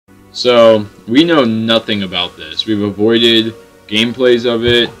So, we know nothing about this. We've avoided gameplays of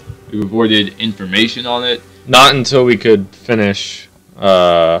it. We've avoided information on it. Not until we could finish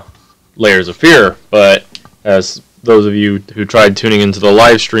Layers of Fear, but as those of you who tried tuning into the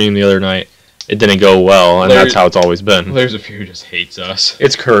live stream the other night, it didn't go well, and that's how it's always been. Layers of Fear just hates us.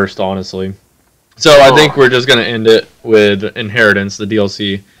 It's cursed, honestly. So I think we're just going to end it with Inheritance, the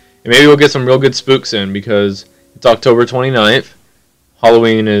DLC. And maybe we'll get some real good spooks in, because it's October 29th.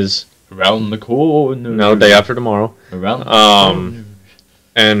 Halloween is... around the corner. No, day after tomorrow. Around the corner.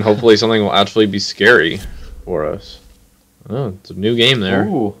 And hopefully something will actually be scary for us. Oh, it's a new game there.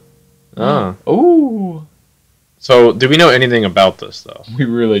 Ooh. Ah. Ooh. So, do we know anything about this, though? We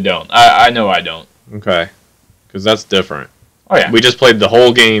really don't. I know I don't. Okay. Because that's different. Oh, yeah. We just played the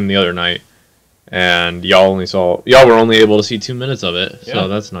whole game the other night, and y'all were only able to see 2 minutes of it, so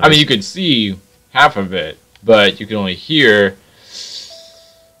that's nice. I mean, you could see half of it, but you could only hear,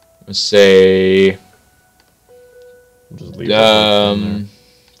 let's say,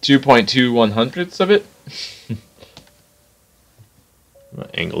 2.21 of it. I'm going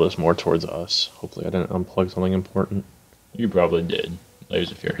to angle this more towards us. Hopefully I didn't unplug something important. You probably did.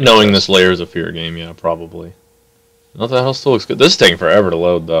 Layers of Fear. Knowing this Layers of Fear game, yeah, probably. Not that hell still looks good. This is taking forever to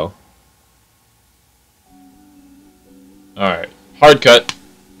load, though. Alright. Hard cut.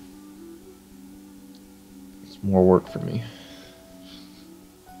 It's more work for me.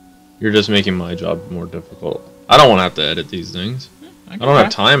 You're just making my job more difficult. I don't want to have to edit these things. I don't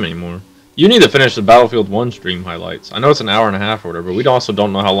have time anymore. You need to finish the Battlefield 1 stream highlights. I know it's an hour and a half or whatever, but we also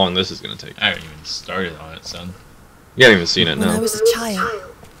don't know how long this is going to take. I haven't even started on it, son. You haven't even seen it now. When I was a child,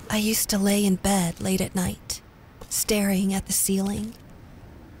 I used to lay in bed late at night, staring at the ceiling,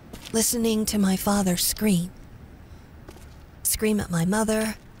 listening to my father scream. Scream at my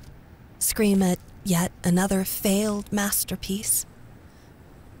mother, scream at yet another failed masterpiece.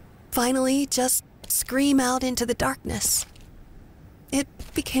 Finally, just scream out into the darkness. It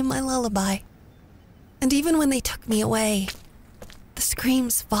became my lullaby. And even when they took me away, the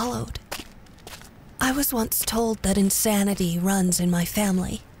screams followed. I was once told that insanity runs in my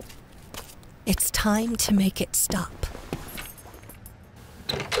family. It's time to make it stop.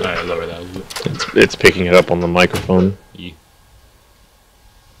 Alright, lower that a little bit. It's picking it up on the microphone. Yeah.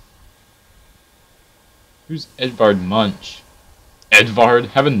 Who's Edvard Munch? Edvard?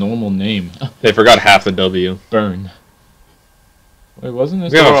 Have a normal name. They forgot half the W. Burn. Wait, wasn't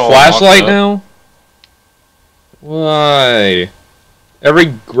this? We have a flashlight now? Why? Every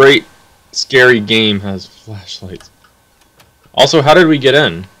great scary game has flashlights. Also, how did we get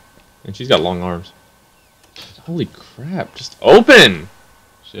in? And she's got long arms. Holy crap, just open!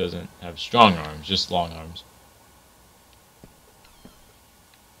 She doesn't have strong arms, just long arms.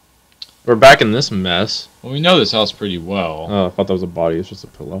 We're back in this mess. Well, we know this house pretty well. Oh, I thought that was a body, it's just a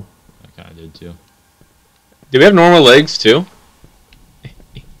pillow. I kinda did too. Do we have normal legs too?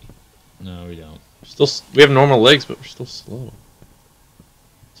 No, we don't. We have normal legs, but we're still slow.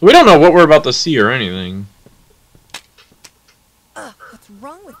 So we don't know what we're about to see or anything. What's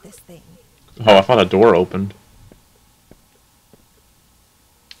wrong with this thing? Oh, I thought a door opened.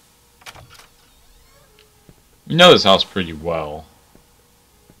 We know this house pretty well.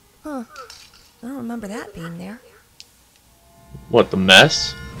 Huh. I don't remember that being there. What, the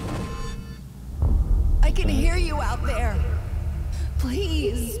mess? I can hear you out there.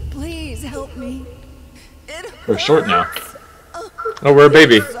 Please, please help me. It We're short now. Oh, we're a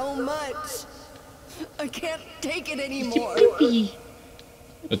baby. so much. I can't take it anymore.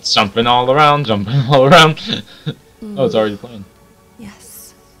 It's jumping all around, jumping all around. Oh, it's already playing.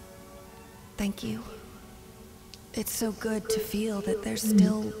 Yes. Thank you. It's so good to feel that there's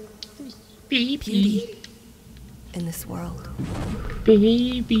still beauty in this world.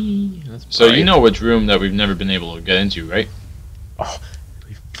 Baby. So you know which room that we've never been able to get into, right? Oh, did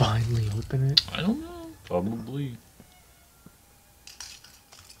we finally open it? I don't know. Probably.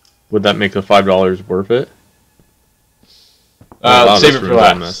 Would that make the $5 worth it? Save it for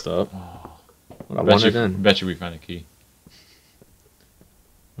last. Messed up. Oh, I want it in. Bet you we find a key.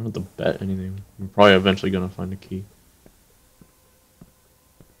 I don't have to bet anything. I'm probably eventually gonna find a key.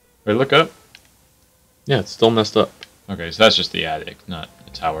 Wait, look up. Yeah, it's still messed up. Okay, so that's just the attic, not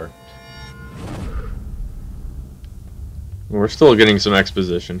the tower. We're still getting some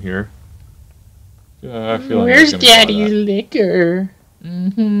exposition here. I feel Where's Daddy's liquor?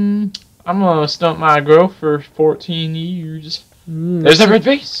 I'm gonna stump my growth for 14 years. There's that red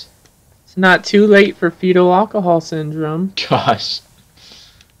vase. It's not too late for fetal alcohol syndrome. Gosh.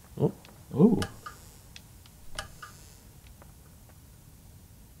 Oh. Ooh.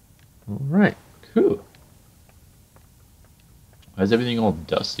 Alright. Cool. Why is everything all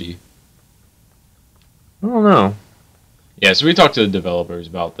dusty? I don't know. Yeah, so we talked to the developers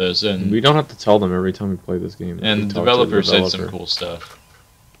about this, and We don't have to tell them every time we play this game. and We the talk to developer said some cool stuff.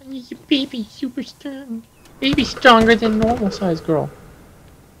 Your baby super strong. Baby stronger than normal size girl.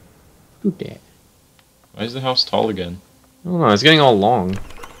 Do that. Why is the house tall again? I don't know. It's getting all long.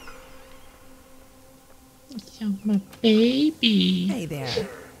 So my baby. Hey there.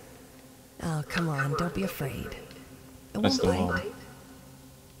 Oh, come on, don't be afraid. It That's won't the mom. bite.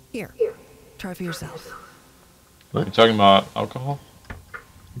 Here, try for yourself. You talking about alcohol?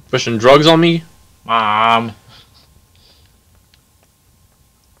 Pushing drugs on me? Mom!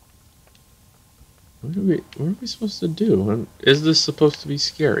 What are we supposed to do? Is this supposed to be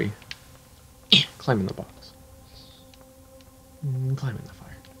scary? Climb in the box. Climb in the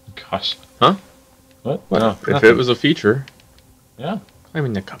fire. Gosh. Huh? What? What? No, If nothing. it was a feature, Yeah. climb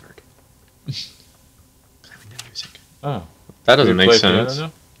in the cupboard. Climb in the music. Oh. That Do doesn't we make play piano sense.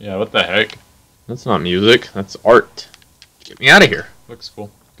 now? Yeah, what the heck? That's not music. That's art. Get me out of here. Looks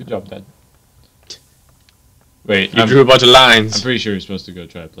cool. Good job, Dad. Wait, You I'm, drew a bunch of lines. I'm pretty sure you're supposed to go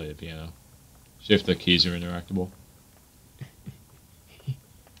try to play the piano. See if the keys are interactable. Yeah,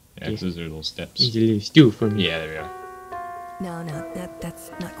 'cause those are little steps. He's a little stew for me. Yeah, there we are. No, that's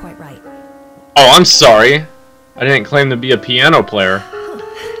not quite right. Oh, I'm sorry. I didn't claim to be a piano player.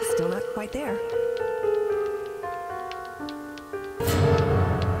 Still not quite there.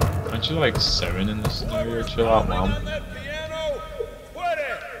 Aren't you like 7 in this scenario? Chill out, Mom.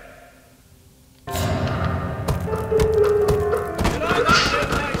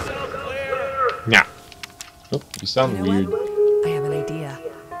 Yeah. You sound You know weird. what? I have an idea.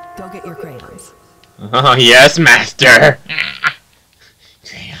 Go get your crayons. Oh, yes, master.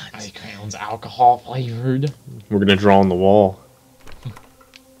 Are the crayons alcohol flavored? We're gonna draw on the wall.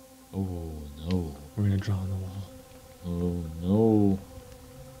 Oh no. We're gonna draw on the wall. Oh no.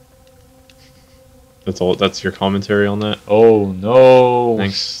 That's all. That's your commentary on that. Oh no.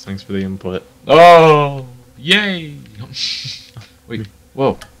 Thanks for the input. Oh, yay. Wait,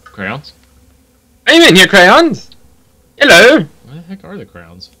 whoa. Crayons? I'm in here, crayons. Hello. Where the heck are the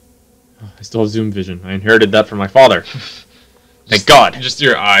crayons? I still have zoom vision. I inherited that from my father. Thank God. Just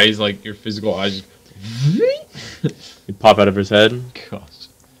your eyes, like your physical eyes. He'd pop out of his head Gosh.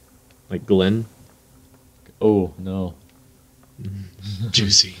 like Glenn. Oh no.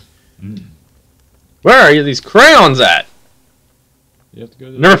 Juicy. Where are you? These crayons at? You have to go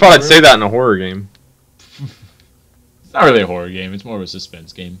to the Never thought I'd room? say that in a horror game. It's not really a horror game. It's more of a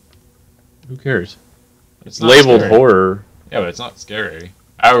suspense game. Who cares? It's It's not labeled scary. horror. Yeah, but it's not scary.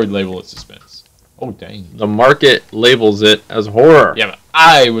 I would label it suspense. Oh dang. The market labels it as horror. Yeah, but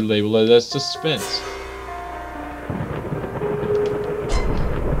I would label it as suspense.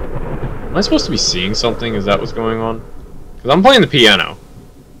 Am I supposed to be seeing something? Is that what's going on? Because I'm playing the piano.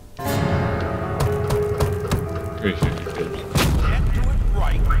 Pretty sure you could. Can't do it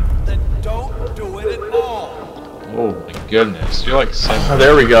right, then don't do it at all. Oh my goodness. You're like 7. Oh,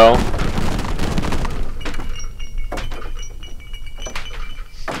 there we go.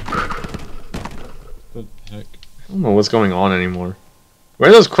 What the heck? I don't know what's going on anymore. Where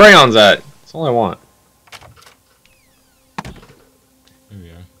are those crayons at? That's all I want. Here we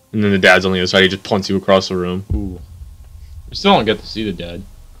are. And then the dad's on the other side. He just punts you across the room. Ooh. We still don't get to see the dad.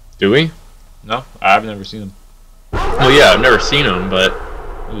 Do we? No, I've never seen him. Well, yeah, I've never seen him, but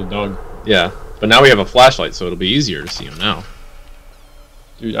There's a dog. yeah. But now we have a flashlight, so it'll be easier to see him now.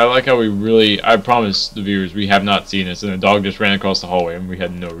 Dude, I like how we really... I promise the viewers we have not seen this, and the dog just ran across the hallway and we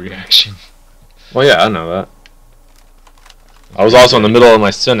had no reaction. Well, yeah, I know that. I was also in the middle of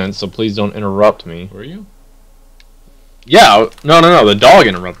my sentence, so please don't interrupt me. Were you? Yeah, no, the dog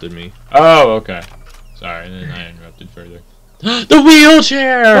interrupted me. Oh, okay. Sorry, and then I interrupted further. The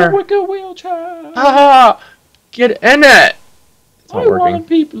wheelchair! wicked wheelchair! Haha! Get in it! It's not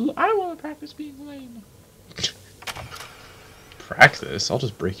working. I want to practice being lame. Practice? I'll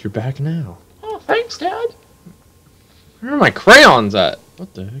just break your back now. Oh, thanks, Dad. Where are my crayons at?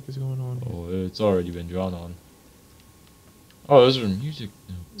 What the heck is going on here? Oh, it's already been drawn on. Oh, those are music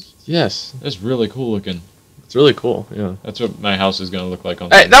notes. Yes, That's really cool looking. it's really cool, yeah. That's what my house is going to look like on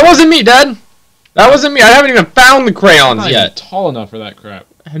Hey, that wasn't me, Dad! That wasn't me! I haven't even found the I'm crayons not even yet! tall enough for that crap.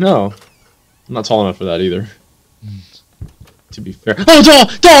 I know. I'm not tall enough for that either. To be fair. Oh, Doll!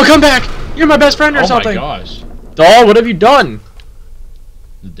 Doll, come back! You're my best friend or Oh something! my gosh. Doll, what have you done?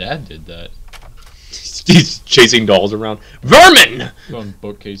 The dad did that. He's chasing dolls around. Vermin! Throwing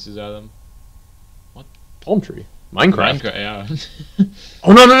bookcases at them. Palm tree. Minecraft. Yeah.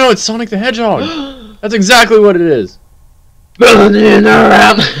 Oh, no, it's Sonic the Hedgehog! That's exactly what it is. Running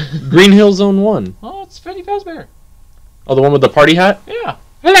around. Green Hill Zone 1. Oh, it's Freddy Fazbear. Oh, the one with the party hat? Yeah.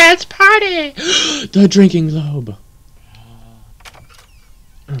 Let's party! The drinking globe.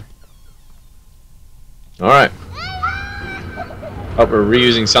 Alright. Oh, we're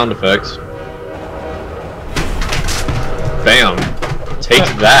reusing sound effects. Bam. Take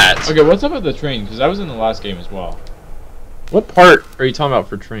that. Okay, what's up with the train? Because I was in the last game as well. What part are you talking about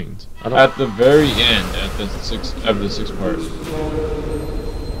for trains? I don't... At the very end, at the sixth part.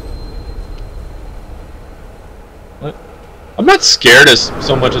 What? I'm not scared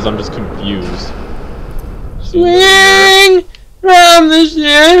so much as I'm just confused. Swing from the sea.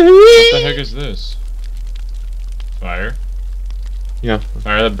 What the heck is this? Fire. Yeah.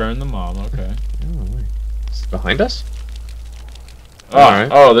 Fire that burned the mom. Okay. Oh, wait. Is it behind us? Oh, Alright.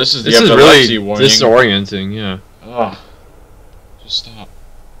 oh, this is the This is epilepsy really warning. disorienting. Yeah. Oh, just stop.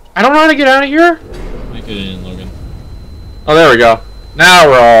 I don't know how to get out of here. Make it in, Logan. Oh, there we go.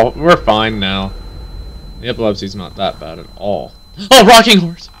 Now we're fine now. The epilepsy's not that bad at all. Oh, rocking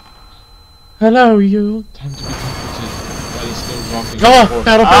horse. Hello, you. Time to be comforted by the still rocking Oh, horse.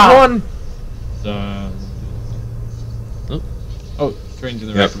 Battlefield 1. Oh, train's in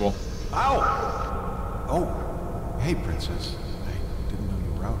the Yep. wreckable. Ow! Oh, hey, princess. I didn't know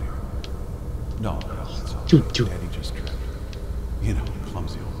you were out here. No, it's all Choo, right. choo. Daddy just tripped. You know,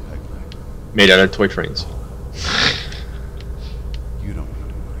 clumsy old peg leg. Made out of toy trains. You don't need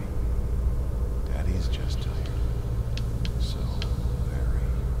to worry. Daddy's just tired. So very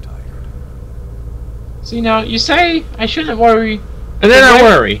tired. See, now, you say I shouldn't worry. And then I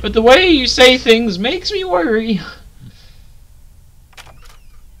worry. But the way you say things makes me worry.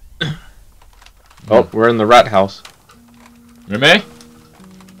 Oh, we're in the rat house. Reme?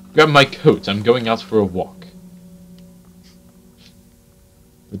 Grab my coat. I'm going out for a walk.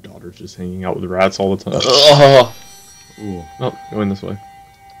 The daughter's just hanging out with rats all the time. Oh, Ooh. going this way.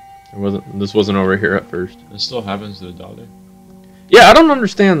 This wasn't over here at first. This still happens to the daughter. Yeah, I don't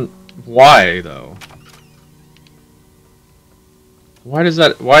understand why though. Why is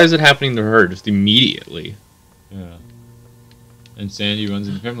it happening to her just immediately? Yeah. And Sandy runs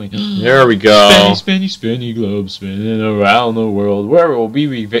in the family. There we go. Spinny, spinny, spinny globe spinning around the world. Where we'll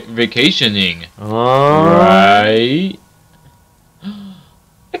be vacationing. Right?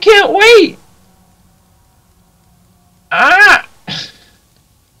 I can't wait! Ah!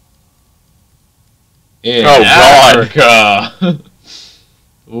 In Oh, God. Africa!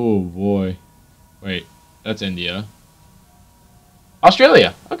 Oh, boy. Wait, that's India.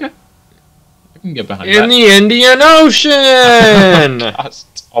 Australia! Okay. I can get behind that. In the Indian Ocean! God, it's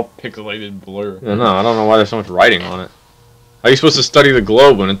all pixelated blur. I don't know why there's so much writing on it. How are you supposed to study the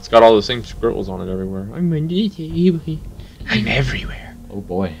globe when it's got all the same scribbles on it everywhere? I'm everywhere. Oh,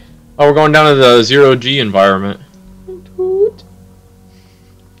 boy. Oh, we're going down to the 0G environment.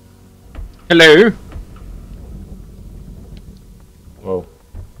 Hello. Whoa.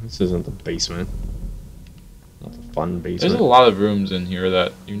 This isn't the basement. Not the fun There's basement. a lot of rooms in here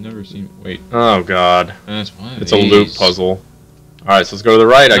that you've never seen. Wait, Oh god. and that's one of It's these. a loop puzzle. Alright, so let's go to the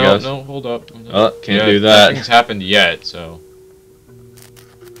right, I guess. No, hold up. Hold up. Oh, can't do that. Nothing's happened yet, so.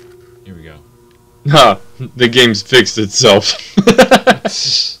 Here we go. Huh, the game's fixed itself.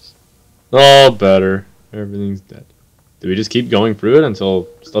 Oh, better. Everything's dead. Do we just keep going through it until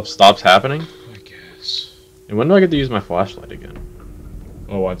stuff stops happening? I guess. And when do I get to use my flashlight again?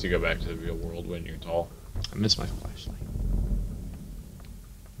 Well, once you go back to the real world when you're tall. I miss my flashlight.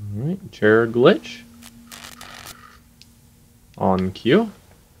 Alright, chair glitch. On cue.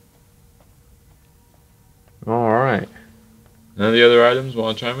 Alright. None of the other items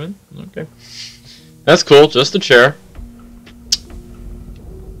want to chime in? Okay. That's cool, just a chair.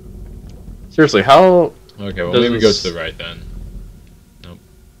 Seriously, how Okay, well, Doesn't maybe go s- to the right then.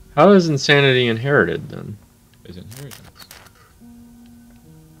 how is insanity inherited then? Is inheritance.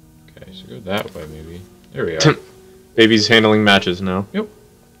 Okay, so go that way maybe. There we are. Baby's handling matches now. Yep.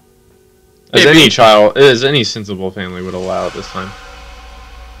 As Baby. any sensible family would allow at this time.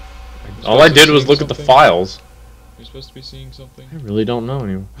 You're All I supposed to did was see look at the something? files. You're supposed to be seeing something? I really don't know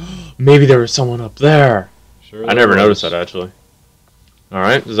anymore. Maybe there was someone up there. Sure. I there never was. noticed that actually.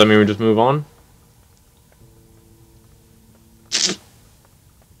 Alright, does that mean we just move on?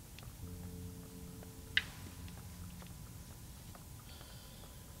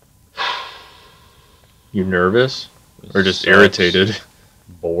 You nervous? This Or just sucks. irritated?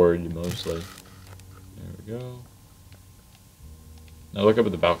 Bored mostly. There we go. Now look up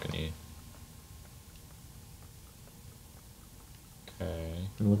at the balcony. Okay.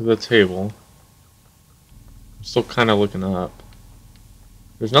 And look at the table. I'm still kind of looking up.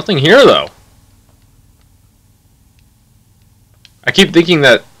 There's nothing here though. I keep thinking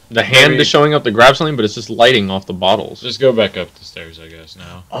that the hand Maybe- is showing up to grab something, but it's just lighting off the bottles. Just go back up the stairs, I guess,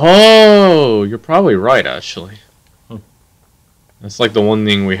 now. Oh, you're probably right, actually. Huh. That's like the one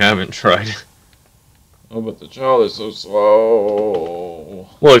thing we haven't tried. Oh, but the child is so slow.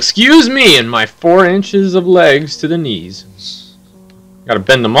 Well, excuse me and my 4 inches of legs to the knees. Gotta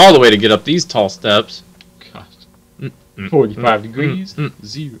bend them all the way to get up these tall steps. God. Mm, 45 degrees,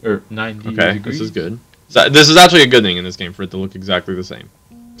 mm. 90 Okay, degrees. this is good. So, this is actually a good thing in this game for it to look exactly the same.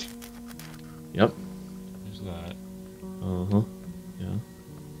 Yep. There's that. Uh-huh. Yeah.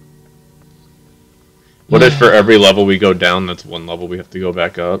 What if for every level we go down, that's one level we have to go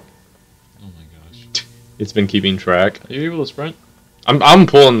back up? Oh my gosh. It's been keeping track. Are you able to sprint? I'm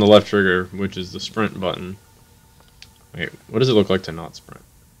pulling the left trigger, which is the sprint button. Wait, what does it look like to not sprint?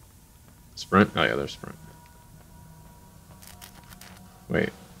 Sprint? Oh yeah, there's sprint. Wait.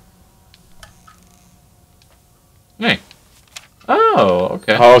 Hey. Oh,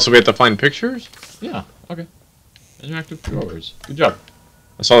 okay. Oh, so we have to find pictures? Yeah, okay. Interactive drawers. Good job.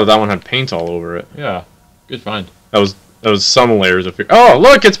 I saw that one had paint all over it. Yeah. Good find. That was some layers of. Oh,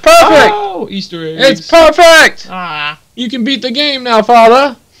 look, it's perfect. Oh, Easter eggs. It's perfect. Ah. You can beat the game now,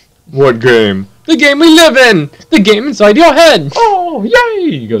 Father. What game? The game we live in. The game inside your head. Oh,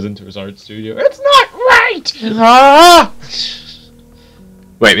 yay! He goes into his art studio. It's not right! Ah!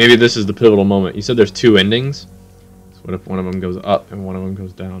 Wait, maybe this is the pivotal moment. You said there's 2 endings. So what if one of them goes up and one of them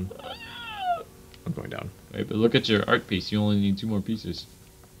goes down? I'm going down. Wait, but look at your art piece. You only need 2 more pieces.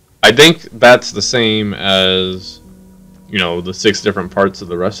 I think that's the same as, you know, the 6 different parts of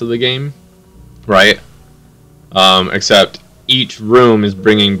the rest of the game, right? Except each room is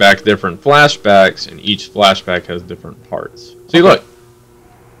bringing back different flashbacks, and each flashback has different parts. See, look.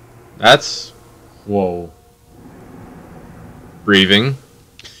 That's Whoa. breathing.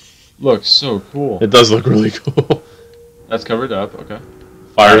 Looks so cool. It does look really cool. That's covered up. Okay.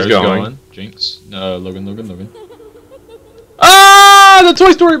 Fire's going. Jinx. Logan. Ah, the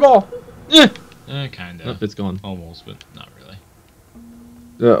Toy Story ball. Yeah. Kinda. Oh, it's gone. Almost, but not really.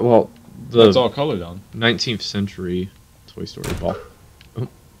 Well, It's the all colored on. 19th century Toy Story ball. Oh.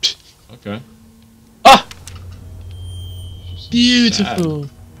 Okay. Ah! She's so Beautiful.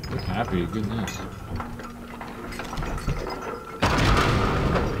 sad. Look happy. Goodness.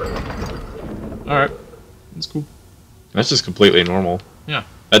 Alright. That's cool. That's just completely normal. Yeah.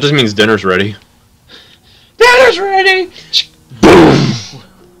 That just means dinner's ready. Dinner's ready! Boom!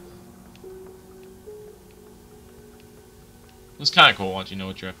 It's kind of cool once you know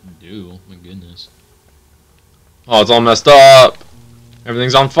what you have to do. My goodness. Oh, it's all messed up.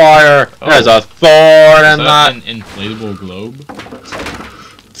 Everything's on fire. Oh. There's a thorn Is in that that. an inflatable globe?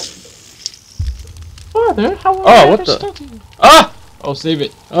 Father, how are Oh, you what ever the- studying? Ah! Oh, save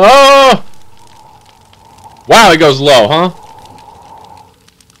it. Oh! Wow, it goes low, huh?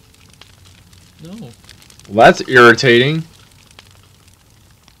 No. Well, that's irritating.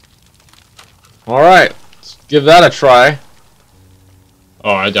 Alright, let's give that a try.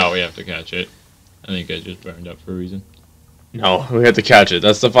 Oh, I doubt we have to catch it. I think it just burned up for a reason. No, we have to catch it.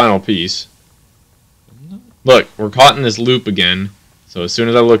 That's the final piece. Look, we're caught in this loop again. So as soon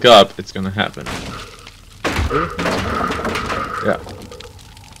as I look up, it's gonna happen. Yeah.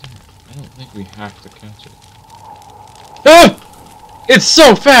 I don't think we have to catch it. Ah! It's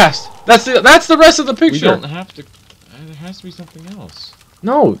so fast! That's the rest of the We picture. don't have to. There has to be something else.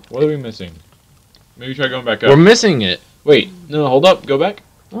 No, What are we missing? Maybe try going back up. we're missing it. Wait, no, hold up. Go back.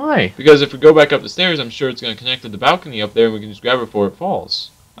 Why? Because if we go back up the stairs, I'm sure it's going to connect to the balcony up there and we can just grab it before it falls.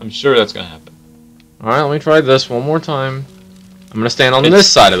 I'm sure that's going to happen. Alright, let me try this one more time. I'm gonna stand on this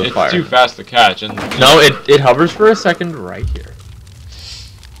side of the fire. It's too fast to catch. And No, it hovers for a second right here.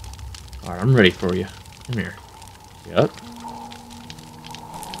 Alright, I'm ready for you. Come here. Yep.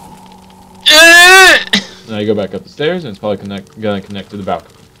 Now you go back up the stairs and it's probably going to connect to the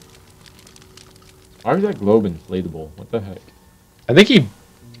balcony. Why is that globe inflatable? What the heck? I think he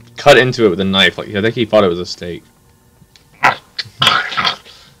cut into it with a knife. Like I think he thought it was a steak.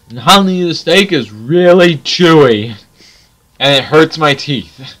 And honey, the steak is really chewy. And it hurts my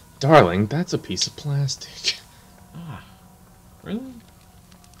teeth. Darling, that's a piece of plastic. Ah, really?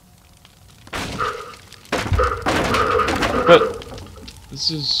 But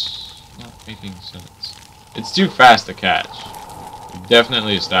this is not making sense. It's too fast to catch. We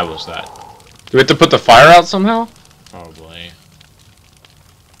definitely established that. Do we have to put the fire out somehow? Probably.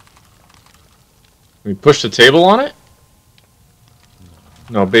 We push the table on it?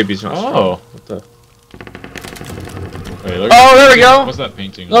 No, baby's not strong. Oh. What the? Wait, look. Oh, there we go. What's that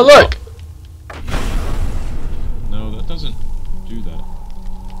painting? Oh, look. No, that doesn't do that.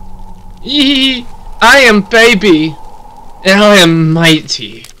 Eee, I am baby, and I am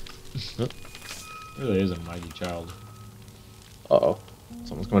mighty. Really is a mighty child. Uh-oh.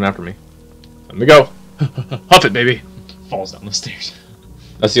 Someone's coming after me. Let me go. Huff it, baby. Falls down the stairs.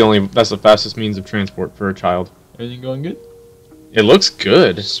 That's the fastest means of transport for a child. Everything going good? It looks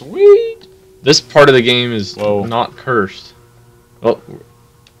good. Sweet. This part of the game is not cursed. Oh.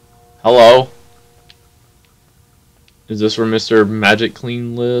 Hello. Is this where Mr. Magic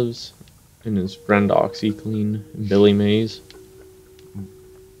Clean lives? And his friend OxyClean and Billy Mays?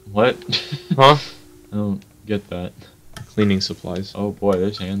 What? Huh? I don't get that. Cleaning supplies. Oh boy,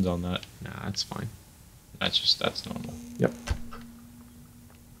 there's hands on that. Nah, that's fine. That's normal. Yep.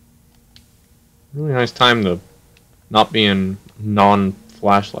 Really nice time to not be in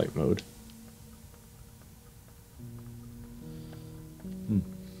non-flashlight mode.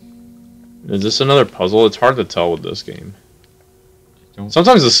 Is this another puzzle? It's hard to tell with this game.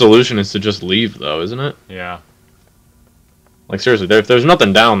 Sometimes the solution is to just leave, though, isn't it? Yeah. Like, seriously, if there's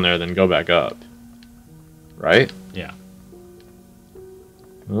nothing down there, then go back up. Right? Yeah.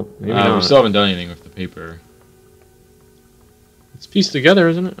 Well, maybe not. We still haven't done anything with the paper. It's pieced together,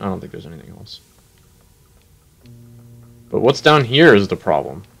 isn't it? I don't think there's anything else. But what's down here is the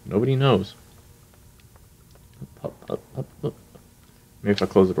problem. Nobody knows. Up, up, up, up. Maybe if I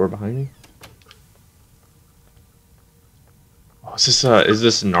close the door behind me? Oh, is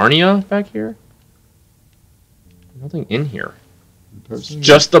this Narnia back here? Nothing in here. It's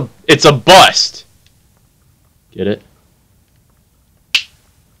just it's a bust! Get it?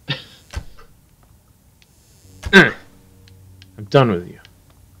 I'm done with you.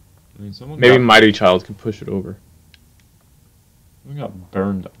 I mean, Maybe Mighty Child could push it over. Someone got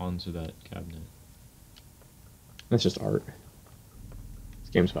burned onto that cabinet. That's just art. This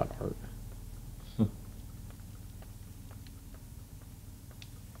game's about art.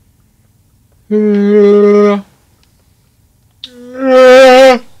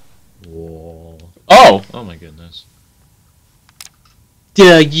 Whoa. Oh! Oh my goodness.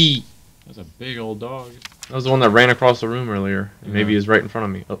 Doggy! That's a big old dog. That was the one that ran across the room earlier. And maybe Yeah. he's right in front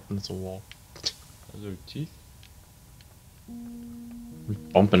of me. Oh, that's a wall. Those are teeth.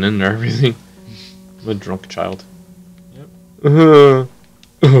 Bumping into everything. I'm a drunk child. Yep.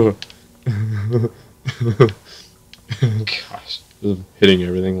 Gosh. Just hitting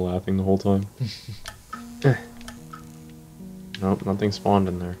everything, laughing the whole time. Nope, nothing spawned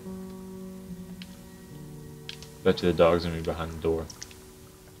in there. Bet you the dog's gonna be behind the door.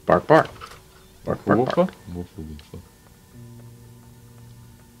 Bark, bark. Bark, bark, Woofa? bark. Woofa, woofa.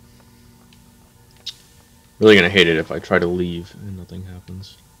 Really gonna hate it if I try to leave and nothing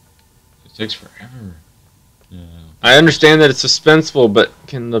happens. It takes forever. Yeah. I understand that it's suspenseful, but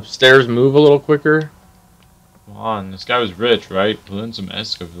can the stairs move a little quicker? Come on, this guy was rich, right? Put in some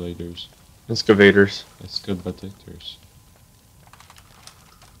excavators. Excavators. Excavators.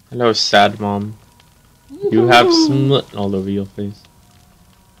 Hello, sad mom. You have smut all over your face.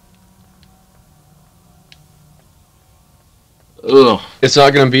 Ugh. It's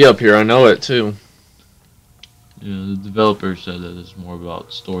not gonna be up here, I know it too. Yeah, the developer said that it's more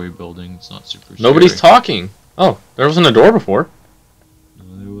about story building. It's not super. Nobody's scary. talking. Oh, there wasn't a door before.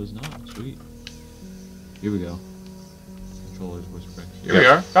 No, there was not. Sweet. Here we go. Controller's whispering. Here we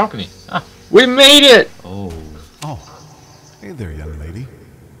are. Balcony. Ah. We made it! Oh. Oh, hey there, young lady.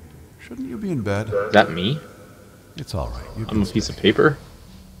 Shouldn't you be in bed? Is that me? It's all right. You I'm can a piece stay. of paper.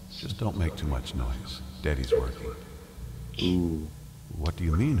 Just don't make too much noise. Daddy's working. Ooh. What do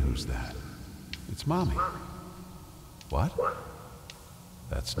you mean, who's that? It's Mommy. What?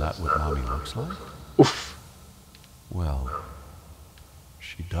 That's not what Mommy looks like? Oof. Well,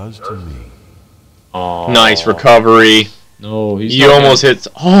 she does to me. Oh. Nice recovery. No, he's. You almost hit.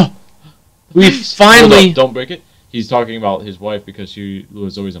 Oh! We finally. Hold up, don't break it. He's talking about his wife because she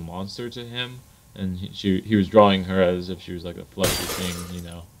was always a monster to him, and he was drawing her as if she was like a fleshy thing, you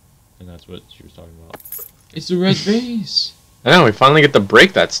know, and that's what she was talking about. It's the red vase. I know, we finally get to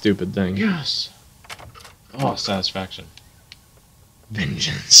break that stupid thing. Yes. Oh, satisfaction.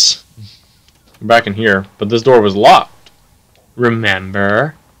 Vengeance. We're back in here, but this door was locked.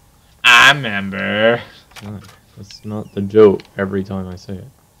 Remember? I remember. That's not the joke every time I say it.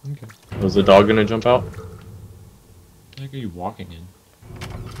 Okay. Was the dog gonna jump out? What are you walking in?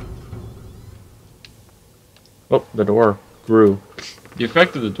 Oh, the door grew. The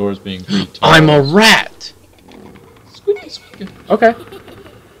effect of the doors being pretty tall. I'm a rat! Squeaky, squeaky. Okay.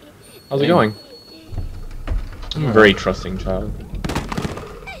 How's it Hey. going? I'm a very trusting child.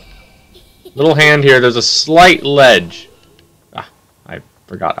 Little hand here, there's a slight ledge. Ah, I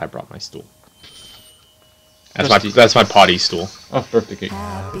forgot I brought my stool. That's my potty stool. Oh, birthday cake.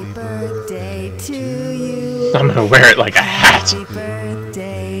 Happy birthday to you. I'm gonna wear it like a hat. Happy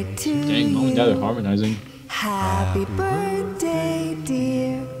birthday birthday to Dang, mom and dad are you. harmonizing. Happy birthday,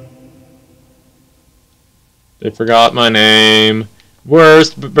 dear. They forgot my name.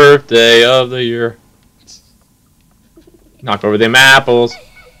 Worst birthday of the year. Knock over them apples.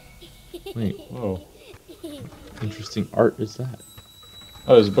 Wait, Whoa. interesting art is that?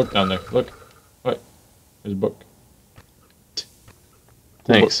 Oh, there's a book down there. Look. What? There's a book.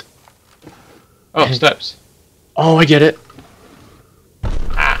 Thanks. Oh, steps. Oh, I get it.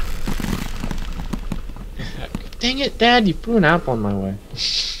 Heck. Dang it, Dad, you threw an apple on my way.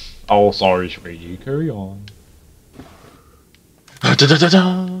 Oh, sorry, sweetie. Carry on.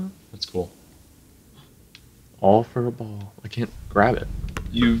 Da-da-da-da. That's cool. All for a ball. I can't grab it.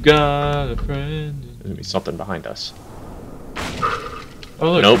 You've got a friend. There's gonna be something behind us.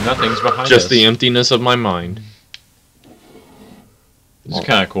 Oh, look, Nope. nothing's behind us. Just the emptiness of my mind. This is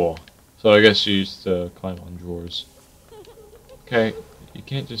kind of cool. So I guess you used to climb on drawers. Okay, you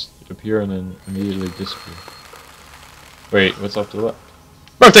can't just appear and then immediately disappear. Wait, what's off to the left?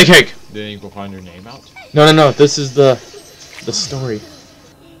 Birthday cake! Didn't you go find your name out? No. This is the story.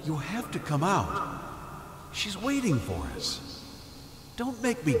 You have to come out. She's waiting for us. Don't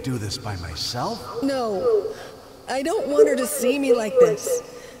make me do this by myself. No, I don't want her to see me like this.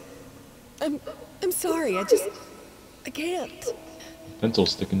 I'm sorry, I can't. Pencil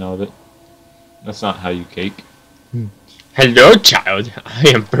sticking out of it. That's not how you cake. Hello, child. I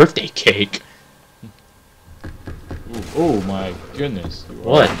am birthday cake. Ooh, oh my goodness. You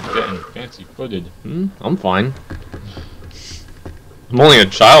What? are getting fancy footed. I'm fine. I'm only a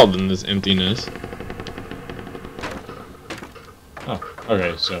child in this emptiness. Oh,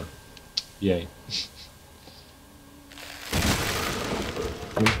 okay, so. Yay.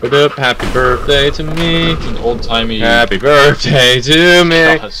 Put up, happy birthday to me. It's an old timey. Happy birthday to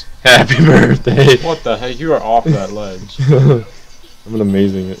me. Gosh, Happy birthday. what the heck? You are off that ledge. I'm an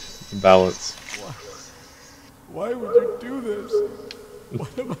amazing balance. Why would you do this?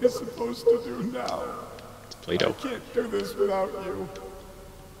 What am I supposed to do now? It's Play-Doh. Can't do this without you.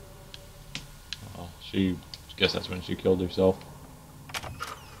 Oh, I guess that's when she killed herself.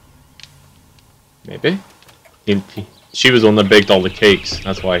 Maybe. She was the one that baked all the cakes.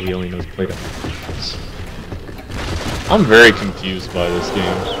 That's why he only knows Play-Doh. I'm very confused by this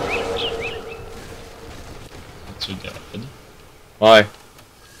game. That's her dad. Why?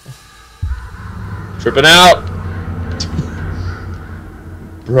 Tripping out!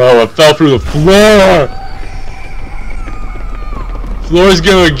 Bro, I fell through the floor! Floor's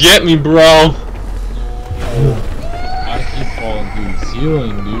gonna get me, bro! I keep falling through the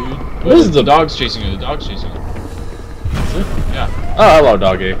ceiling, dude. What is the dog's chasing her? The dog's chasing her. Is it? Yeah. Oh, hello,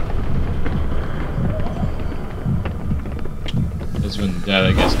 doggy. That's when dad,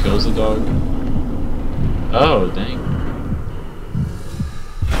 I guess, kills the dog. Oh, dang.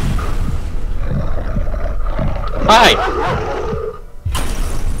 Hi!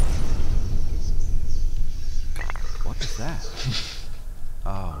 What is that?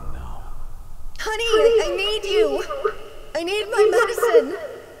 Oh no. Honey, I need you. I need my medicine.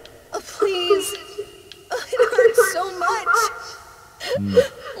 Oh, please. Oh, it hurts so much.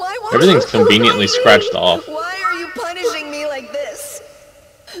 Why won't Everything's you help conveniently me? scratched off. Why are you punishing me like this?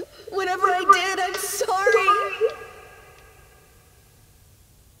 Whatever I did, I'm sorry.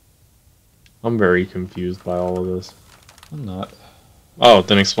 I'm very confused by all of this. I'm not. Oh,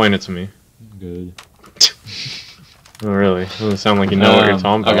 then explain it to me. I'm good. Oh, really? Doesn't sound like you know what you're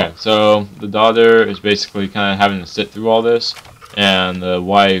talking about. Okay, so the daughter is basically kind of having to sit through all this, and the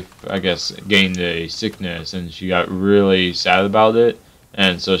wife, I guess, gained a sickness, and she got really sad about it,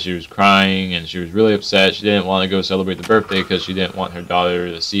 and so she was crying, and she was really upset. She didn't want to go celebrate the birthday because she didn't want her daughter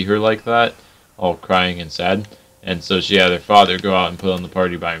to see her like that, all crying and sad, and so she had her father go out and put on the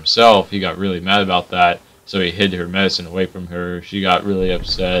party by himself. He got really mad about that, so he hid her medicine away from her. She got really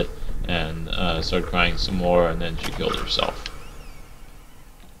upset and started crying some more, and then she killed herself.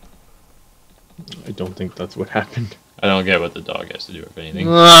 I don't think that's what happened. I don't get what the dog has to do with anything.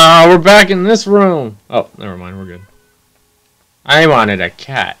 Ah, we're back in this room. Oh, never mind. We're good. I wanted a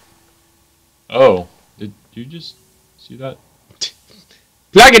cat. Oh, did you just see that?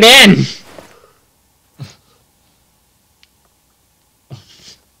 Plug it in!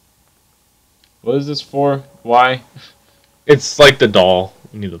 What is this for? Why? It's like the doll.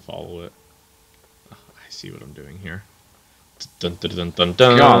 You need to follow it. Oh, I see what I'm doing here. Dun, dun, dun, dun,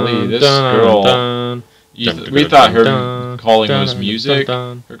 dun, Golly, this dun, girl. dun, We thought her dun, calling dun, was dun, music.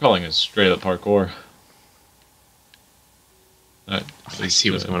 dun. Her calling is straight up parkour. I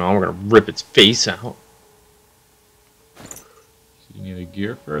see what's going on. We're gonna rip its face out. You need a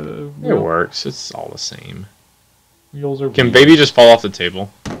gear for the It works. It's all the same. Wheels are Can wheels. baby just fall off the table?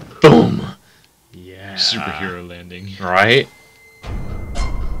 Boom! Yeah. Superhero landing. Right?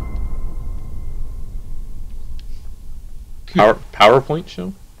 PowerPoint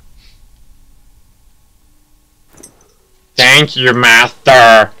show? Thank you,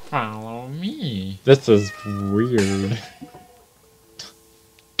 master! Follow me. This is weird.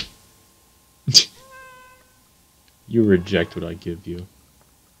 You reject what I give you.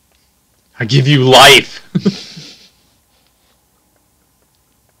 I give you life!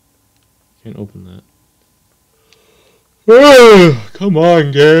 Can't open that. Come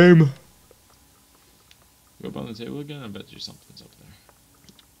on, game. Go up on the table again. I bet you something's up there.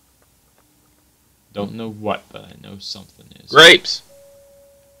 Don't know what, but I know something is. Grapes!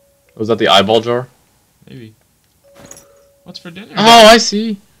 Was that the eyeball jar? Maybe. What's for dinner? Oh, I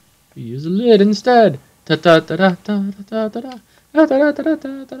see. We use a lid instead. I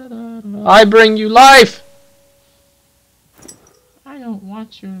bring you life! I don't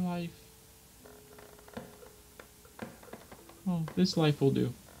want your life. Oh, this life will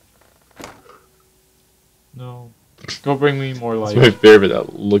do. No. Go bring me more That's life. my favorite,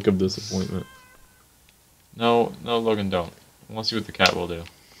 that look of disappointment. No, Logan, don't. I want to see what the cat will do.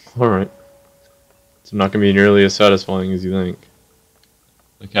 Alright. It's not going to be nearly as satisfying as you think.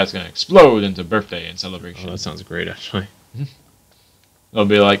 The cat's gonna explode into birthday and celebration. Oh, that sounds great, actually. They'll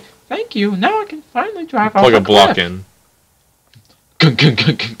be like, "Thank you. Now I can finally drive off Plug a a block cliff." in. Gunk, gunk,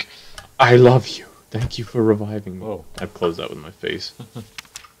 gunk, gunk. I love you. Thank you for reviving me. Whoa. I've closed that with my face.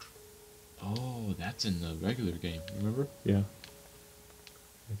 Oh, that's in the regular game. Remember? Yeah.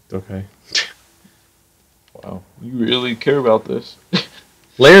 Okay. Wow, you really care about this.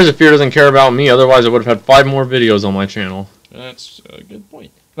 Layers of Fear doesn't care about me, otherwise I would have had 5 more videos on my channel. That's a good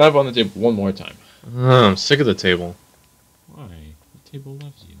point. Dive on the table one more time. I'm sick of the table. Why? The table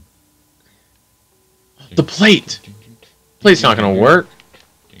loves you. The plate! Plate's not gonna work.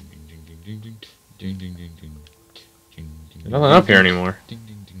 There's nothing up here anymore.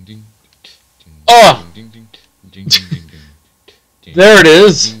 Oh! There it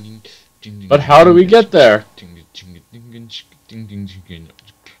is! But how do we get there?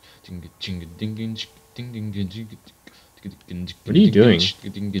 What are you doing?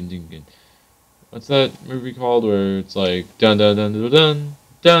 What's that movie called where it's like dun dun dun dun dun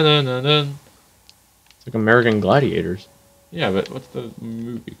dun dun dun dun? It's like American Gladiators. Yeah, but what's the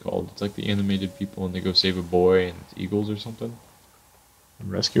movie called? It's like the animated people and they go save a boy and it's eagles or something.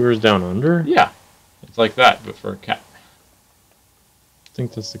 Rescuers Down Under? Yeah, it's like that, but for a cat. I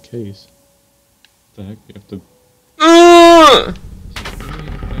think that's the case. What the heck? You have to.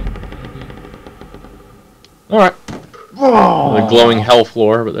 Alright. The glowing hell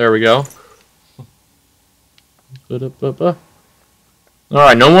floor, but there we go.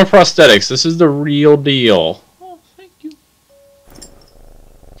 Alright, no more prosthetics. This is the real deal. Oh, thank you.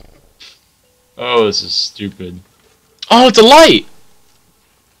 Oh, this is stupid. Oh, it's a light!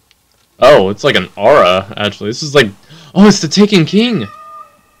 Oh, it's like an aura, actually. This is like... Oh, it's the Taken King!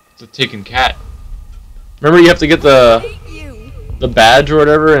 It's a taken cat. Remember you have to get the badge or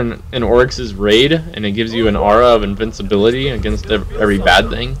whatever in Oryx's raid, and it gives you an aura of invincibility against every bad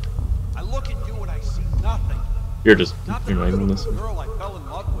thing? I look at you and I see nothing. You're just... Not the You're not even beautiful listening. girl I fell in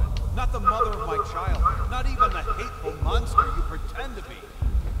love with. Not the mother of my child. Not even the hateful monster you pretend to be.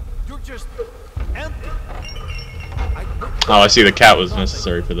 You're just empty. Oh, I see the cat was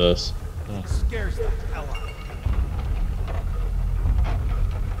necessary for this. It scares the hell out of me.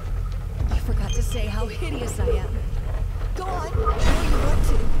 You forgot to say how hideous I am. Go on, I know you want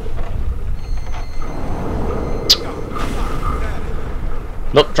to.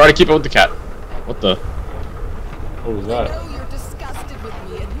 Nope, try to keep it with the cat. What the? What was I that? know you're disgusted with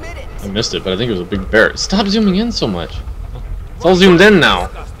me, admit it. I missed it, but I think it was a big bear. Stop zooming in so much. It's all zoomed in now.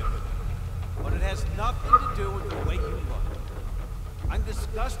 Disgusted with it. But it has nothing to do with the way you look. I'm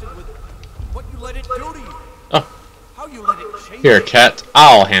disgusted with what you let it do to you. Oh. How you let it change Here, you. cat.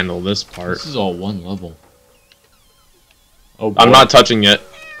 I'll handle this part. This is all one level. Oh, boy. I'm not touching it.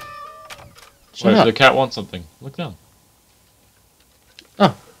 Shut Wait, up. the cat wants something. Look down.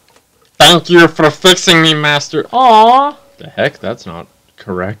 Oh. Thank you for fixing me, master. Aww. The heck? That's not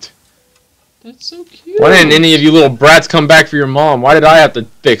correct. That's so cute. Why didn't any of you little brats come back for your mom? Why did I have to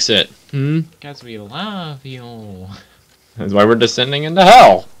fix it? Cats, we love you. That's why we're descending into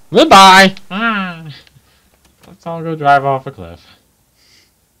hell. Goodbye. Ah. Let's all go drive off a cliff.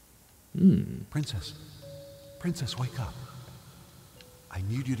 Princess. Princess, wake up. I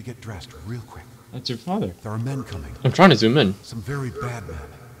need you to get dressed real quick. That's your father. There are men coming. I'm trying to zoom in. Some very bad men.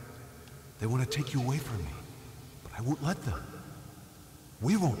 They want to take you away from me. But I won't let them.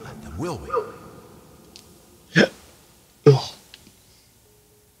 We won't let them, will we?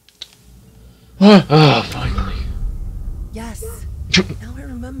 Ah, finally. Yes, now I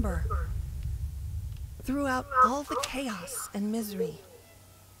remember. Throughout all the chaos and misery,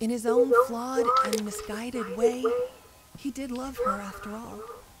 in his own flawed and misguided way, he did love her after all.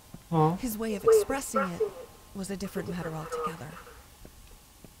 Oh, His way of expressing it was a different matter altogether.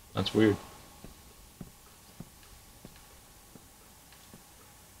 that's weird.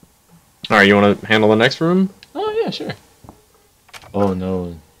 Alright, you want to handle the next room? Oh yeah, sure. Oh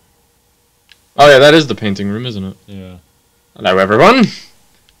no. Oh yeah, that is the painting room, isn't it? Yeah. Hello everyone!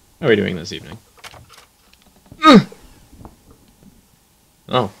 How are we doing this evening? Oh.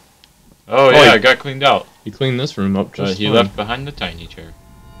 Oh Oh, yeah, he- it got cleaned out. He cleaned this room up But just he fine. left behind the tiny chair.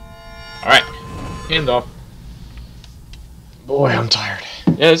 Alright. Hand off. Boy, I'm tired.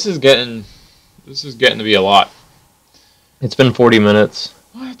 Yeah, this is getting to be a lot. It's been 40 minutes.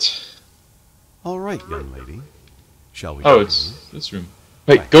 What? All right, young lady. Shall we Oh, continue? it's this room.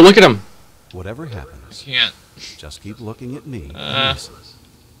 Wait, go look at him! Whatever happens, Can't. just keep looking at me. Uh. and listen.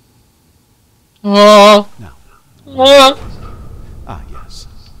 Oh! Now, Oh! yes.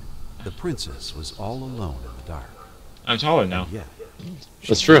 The princess was all alone in the dark. I'm taller now. Yet,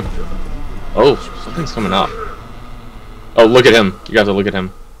 That's true. Oh, something's coming out. Oh, look at him. You got to look at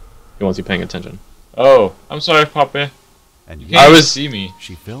him. He wants you paying attention. Oh, I'm sorry, Papa. and You yet can't I was- see me.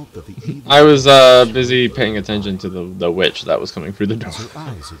 she felt that the evil I was busy paying attention to the witch that was coming through the door. As her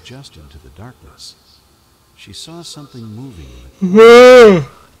eyes adjusted to the darkness, she saw something moving in the We've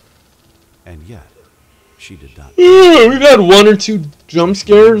and yet she did not had one or two jump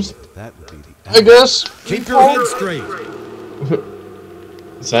scares, that would be the I guess. Keep your head straight.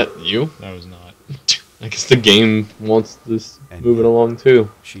 Is that you? That was not. I guess the game wants this And moving yet- along too.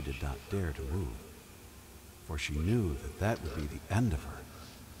 She did not dare to move, for she knew that that would be the end of her.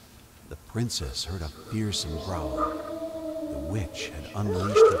 The princess heard a fearsome growl. The witch had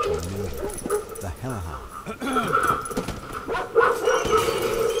unleashed her familiar, the hellhound.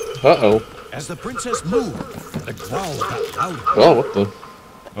 Uh-oh. As the princess moved, the growl got louder. Oh, what the?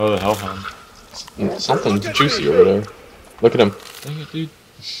 Oh, the hellhound. Something's juicy over there. Look at him. Dang it, dude.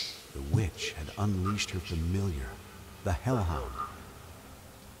 The witch had unleashed her familiar, the hellhound.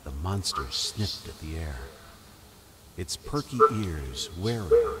 The monster sniffed at the air, its perky ears wary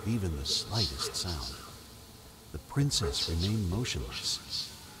of even the slightest sound. The princess remained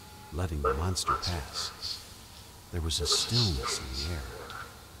motionless, letting the monster pass. There was a stillness in the air.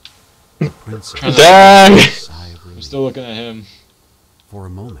 The princess Dang! sigh of I'm relief. still looking at him. For a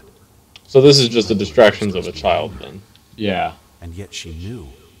moment, So this is just the distractions of a child then. Yeah. and yet she knew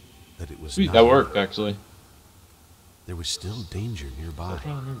that it was Sweet, not that her. worked actually. There was still danger nearby, Stop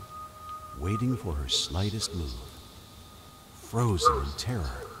trying to move. waiting for her slightest move. Frozen in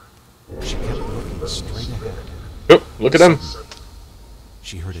terror, she kept looking straight ahead. Oh, look at him.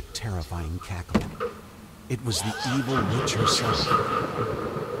 She heard a terrifying cackle. It was the evil witch herself.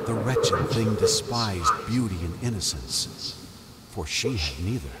 The wretched thing despised beauty and innocence, for she had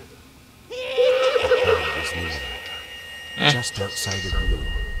neither. The hell was near, just outside of view,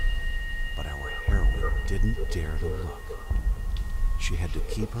 but our heroine didn't dare to look. She had to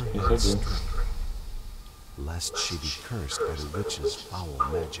keep her Yes, I head do. straight, lest she be cursed by the witch's foul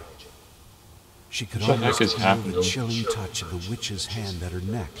magic. She could What the heck almost is feel happening? the chilling touch of the witch's hand at her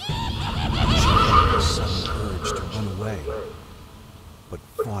neck. She felt a sudden urge to run away, but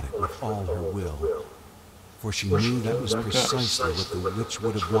fought it with all her will, for she knew that was precisely what the witch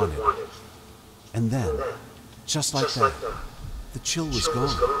would have wanted. And then, just like that, the chill was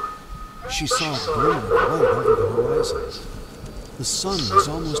gone. She saw a glimmer of light over the horizon. The sun was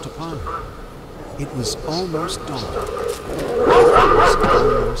almost upon her. It was almost dawn. It was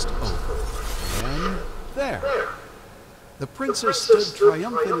almost over. And there, the princess stood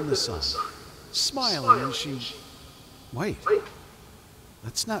triumphant in the sun, smiling as she... Wait,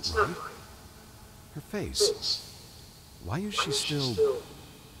 that's not right. Her face. Why is she still...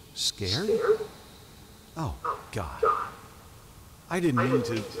 scared? Oh, God. I didn't mean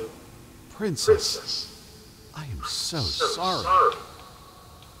to... Princess, I am so sorry.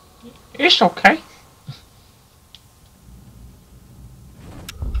 It's okay.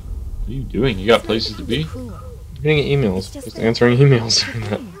 What are you doing? You got places to be? Cruel. I'm getting emails. Just answering emails during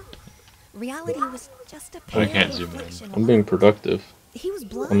that. Reality was just a I pale can't zoom in. reflection I'm of being life. productive. He was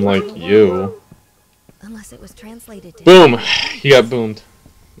blind. I'm to like the you. world, unless it was translated to Boom! He got boomed.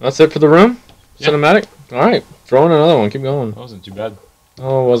 That's it for the room? Yeah. Cinematic? Alright, throw in another one. Keep going. That wasn't too bad.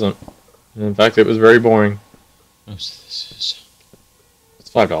 Oh, it wasn't. In fact, it was very boring. Oh, so this is... It's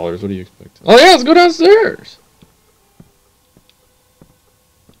 $5. What do you expect? Oh, yeah, let's go downstairs.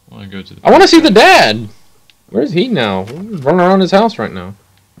 I want to go to the... I want to see the dad. Where's he now? He's running around his house right now.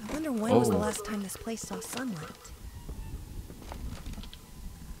 I wonder when was the Oh. last time this place saw sunlight.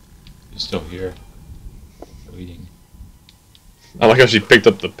 He's still here. Waiting. I like how she picked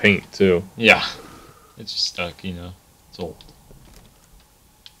up the paint, too. Yeah. It's just stuck, you know. It's old.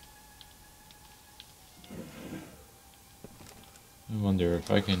 I wonder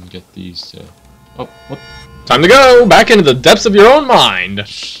if I can get these to... Oh, what? Time to go! Back into the depths of your own mind!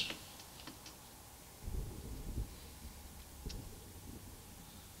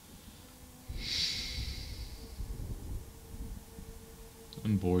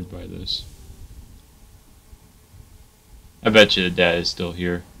 I'm bored by this. I bet you the dad is still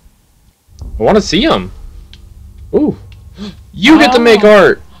here. I want to see him! Ooh! You get to make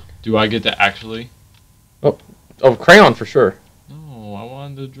art! Do I get to actually? Oh, crayon for sure. No, I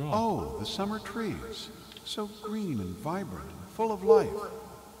wanted to draw. Oh, the summer trees. So green and vibrant and full of life.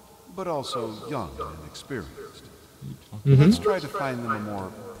 But also young and inexperienced. Let's try to find them a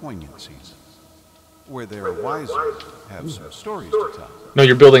more poignant season. Where they're wiser, have some stories to tell. No,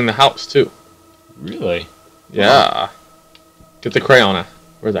 you're building the house, too. Really? Yeah. Get the crayon.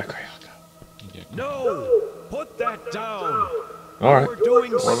 Where'd that crayon go? No! Put that down! Alright. We're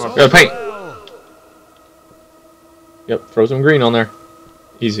doing so Yeah, paint. well. Yep, throw some green on there.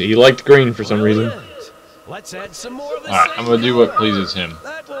 He liked green for some reason. Brilliant. Let's add some more of the Alright, same I'm gonna do what color. pleases him.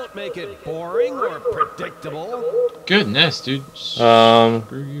 That won't make it boring or predictable. Goodness, dude. Um,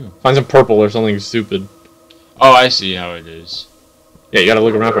 Screw you. find some purple or something stupid. Oh, I see how it is. Yeah, you gotta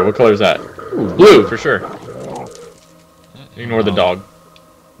look around for it. What color is that? Ooh, blue, for sure. Ignore the dog.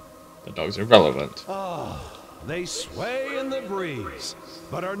 The dog's irrelevant. They sway in the breeze,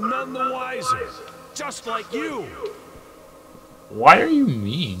 but are none the wiser. Just like you. Why are you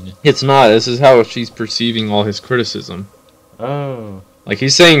mean? It's not. This is how she's perceiving all his criticism. Oh. Like,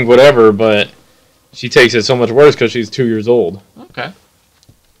 he's saying whatever, but she takes it so much worse because she's 2 years old. Okay.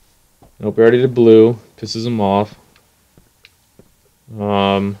 Nope, we already did blue. Pisses him off.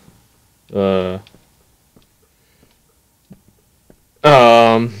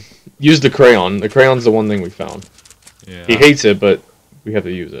 Use the crayon. The crayon's the one thing we found. Yeah. He hates it, but we have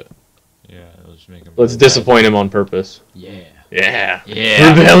to use it. Yeah, it'll just make him. Let's feel disappoint him on purpose. bad. Yeah. Yeah. Yeah.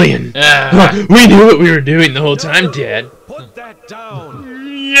 Rebellion. Ah. We knew what we were doing the whole time, Dad. Put that down.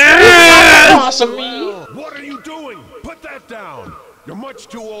 Awesome. What are you doing? Put that down. You're much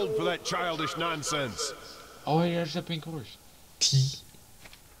too old for that childish nonsense. Oh, yeah, it's a pink horse.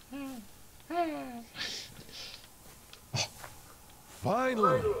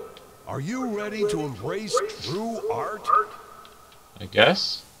 Finally. Are you ready to embrace true art? I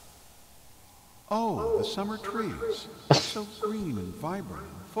guess. Oh, the summer trees. So green and vibrant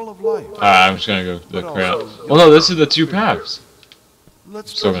and full of life. I'm just gonna go with the But crayon. also Well, no, this is the two paths.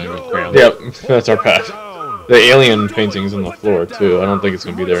 Let's Still try gonna go with No. crayon. Yep, that's our path. Down. The alien painting's on the floor, too. I don't think it's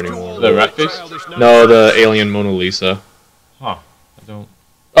going to be there anymore. The rat face? No, the alien Mona Lisa. Huh. I don't.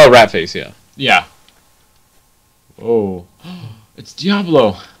 Oh, rat face, yeah. Yeah. Oh. It's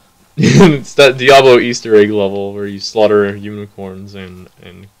Diablo. It's that Diablo Easter egg level where you slaughter unicorns and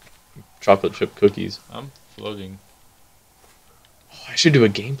chocolate chip cookies. I'm floating. Oh, I should do a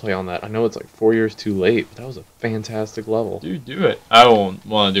gameplay on that. I know it's like 4 years too late, but that was a fantastic level. Dude, do it. I won't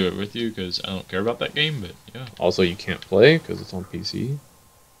want to do it with you because I don't care about that game, but yeah. Also, you can't play because it's on PC.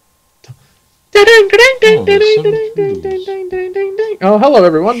 Oh, hello,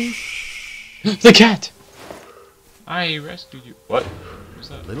 everyone. The cat. I rescued you. What? What's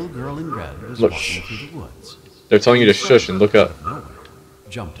that? A little girl in red was Look. walking through the woods. They're telling you to shush and look up. Nowhere.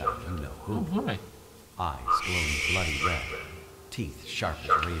 Jumped out, you know Oh, who. hi. Eyes glowing bloody red. Teeth sharp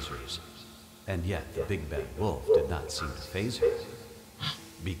as razors. And yet the big bad wolf did not seem to faze her.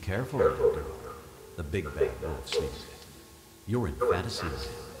 Be careful, little girl. The big bad wolf sneered. You're in fantasy land,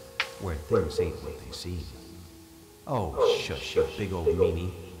 where things ain't what they seem. Oh, shush, you big old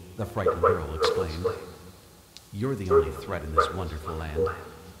meanie, the frightened girl exclaimed. You're the only threat in this wonderful land.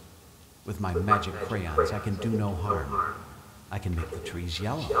 With my magic crayons, I can do no harm. I can make the trees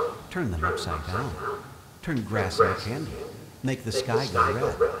yellow, turn them upside down, turn grass into candy, make the sky go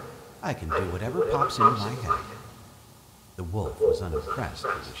red. I can do whatever pops into my head. The wolf was unimpressed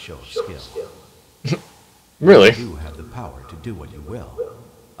with the show of skill. Really? You have the power to do what you will.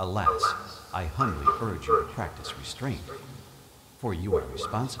 Alas, I humbly urge you to practice restraint, for you are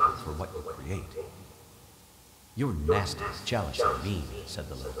responsible for what you create. You're nasty, jealous, and mean, said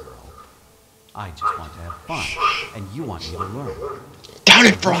the little girl. I just want to have fun, and you want me to learn. Down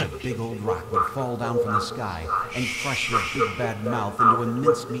in A front. big old rock would fall down from the sky and crush your big bad mouth into a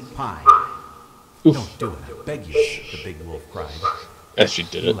mincemeat pie. Oof. Don't do it, I beg you, the big wolf cried. Yes, she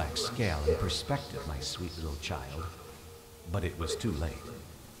did You it. lack scale and perspective, my sweet little child. But it was too late.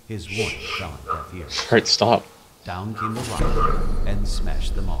 His warning fell on deaf ears. Alright, stop. Down came the rock and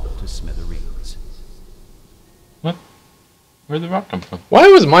smashed them all to smithereens. What? Where'd the rock come from? Why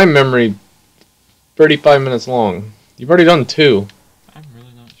was my memory 35 minutes long? You've already done 2. I'm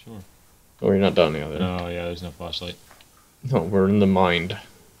really not sure. Oh, you're not done the other. No, yeah, there's no flashlight. No, we're in the mind.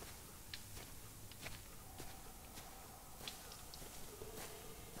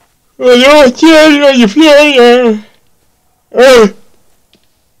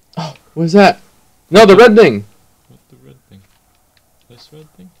 Oh, what is that? No, the red thing. What the red thing? This red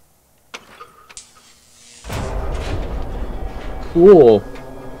thing? Cool.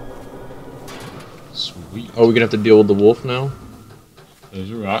 Sweet. Oh, we're gonna have to deal with the wolf now?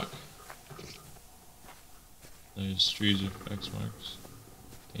 There's a rock. There's trees of X marks.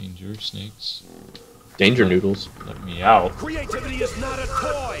 Danger, snakes. Danger noodles. Let me out. Creativity is not a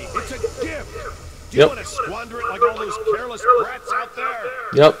toy, it's a gift. Do you Yep. want to squander it like all those careless brats out there?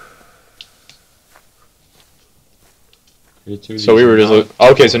 Yep. Creativity So we is were just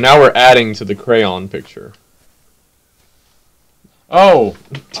not- okay. So now we're adding to the crayon picture. Oh!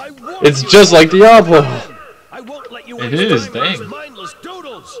 I warn It's you, just like Diablo. I won't let you It waste is, time on these dang. mindless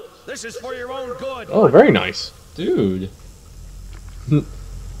doodles. This is for your own good. Oh, very nice. Dude.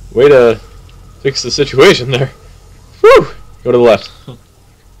 Way to fix the situation there. Whew. Go to the left.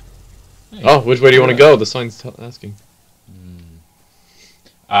 Hey, Oh, which way do you want to go? The sign's asking.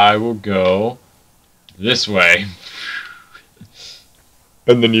 I will go this way.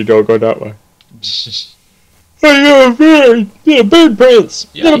 And then you don't go that way. Oh, you're a bird! You're a bird prints!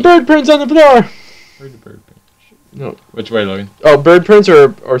 Yeah, You're a bird prints on the floor! Where'd the bird go? No. Which way, Logan? Oh, bird prints or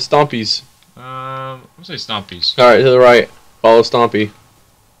stompies? I'll say Stompies. Alright, to the right. Follow Stompy.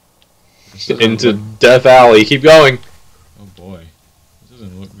 This doesn't Into look- Death Alley. Keep going. Oh boy. This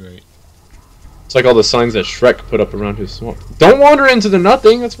doesn't look great. It's like all the signs that Shrek put up around his swamp. Don't wander into the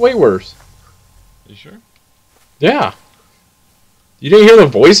nothing. That's way worse. You sure? Yeah. You didn't hear the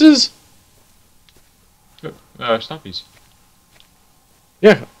voices? Stompies.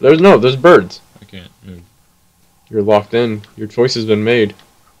 Yeah. There's birds. I can't move. You're locked in. Your choice has been made.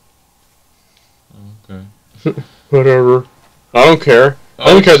 Oh, okay. Whatever. I don't care. I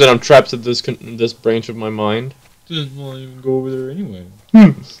Oh, don't care that I'm trapped at this branch of my mind. Didn't want to even go over there anyway.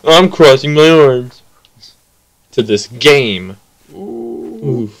 I'm crossing my arms to this game. Ooh.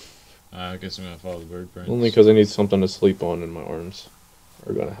 Oof. I guess I'm gonna follow the bird prints. Only because I need something to sleep on, and my arms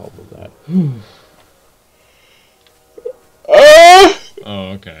are gonna help with that. Oh,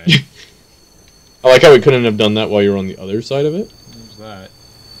 okay. I like how we couldn't have done that while you were on the other side of it. What's that?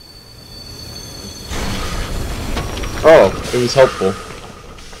 Oh, it was helpful.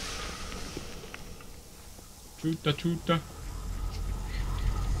 Chuta chuta.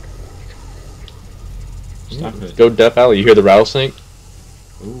 Stop Let's it. go Death Alley. You hear the rattlesnake?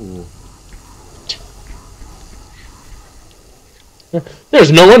 Ooh.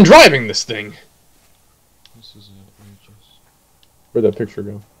 There's no one driving this thing. This is outrageous. Where'd that picture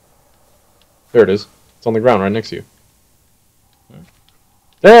go? There it is. It's on the ground right next to you. Where?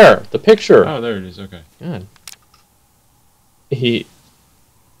 There! The picture! Oh, there it is. Okay. God.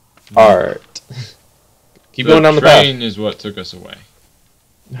 Art. Keep going down the path. train is what took us away.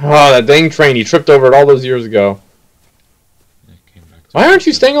 Oh, that dang train. You tripped over it all those years ago. It came back to Why aren't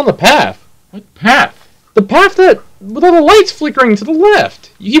you staying on the path? What path? The path that, with all the lights flickering to the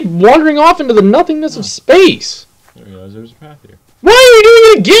left. You keep wandering off into the nothingness of space. I realized there was a path here. Why are you doing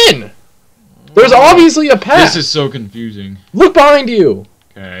it again? There's obviously a path. This is so confusing. Look behind you.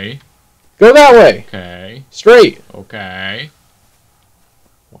 Okay. Go that way. Okay. Straight. Okay.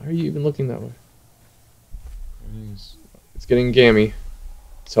 Why are you even looking that way? Everything's... It's getting gammy.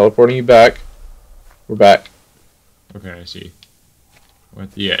 It's teleporting you back. We're back. Okay, I see. We're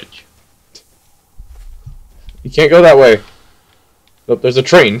at the edge. You can't go that way. Oh, there's a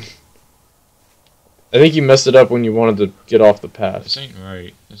train. I think you messed it up when you wanted to get off the path. This ain't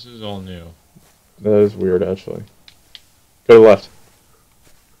right. This is all new. That is weird, actually. Go to the left.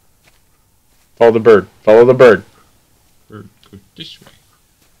 Follow the bird. Follow the bird. Bird, go this way.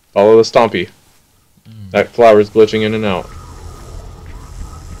 Follow the stompy. That flower's glitching in and out.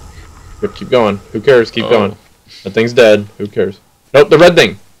 Yep, keep going. Who cares? Keep going. That thing's dead. Who cares? Nope, the red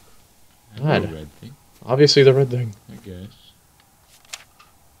thing. Hello, God. red thing, Obviously the red thing. I guess.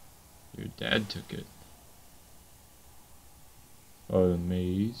 Your dad took it. Oh, the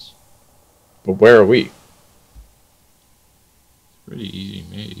maze. But where are we? Pretty easy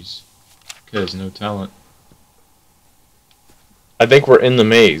maze. Because no talent. I think we're in the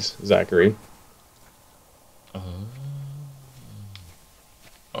maze, Zachary.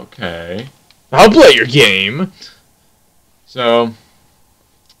 Okay. I'll play your game. So,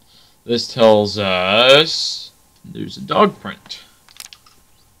 This tells us there's a dog print.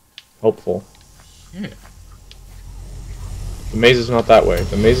 Helpful. Yeah. The maze is not that way.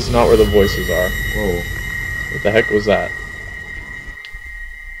 The maze is not where the voices are. Whoa. What the heck was that?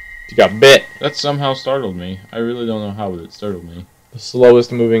 You got bit. That somehow startled me. I really don't know how, but it startled me. The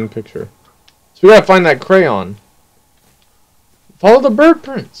slowest moving picture. So we gotta find that crayon. Follow the bird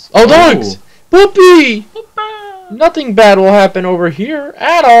prints. Oh, dogs! Poopy! Nothing bad will happen over here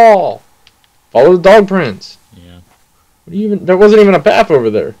at all. Follow the dog prints. Yeah. What do you even? There wasn't even a path over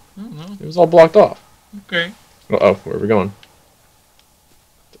there. I don't know. It was all blocked off. Okay. Oh, where are we going?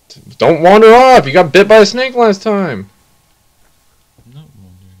 Don't wander off. You got bit by a snake last time. I'm not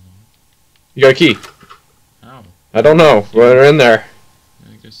wondering. You got a key. How? I don't know. We're in there.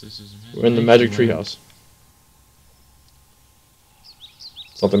 I guess this is. We're in the magic treehouse.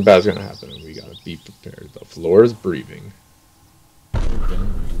 Something bad's gonna happen, and we gotta be prepared. The floor is breathing.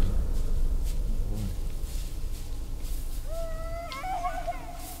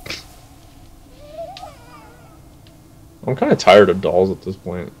 I'm kind of tired of dolls at this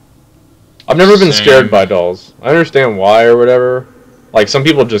point. I've never been scared by dolls. I understand why or whatever. Like, some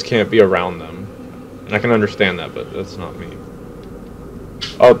people just can't be around them. And I can understand that, but that's not me.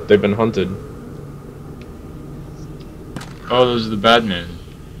 Oh, they've been hunted. Oh, those are the bad men.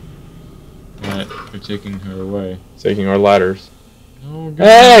 That are taking her away. Taking our ladders. No,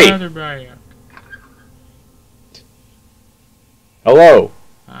 Hey! ladder back. Hello.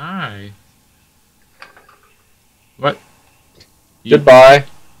 Hi. What? You Goodbye.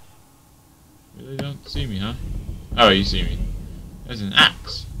 really don't see me, huh? Oh, you see me. There's an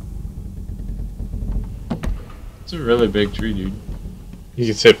axe. It's a really big tree, dude. He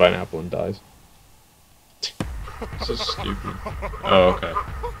gets hit by an apple and dies. So stupid. Oh, okay.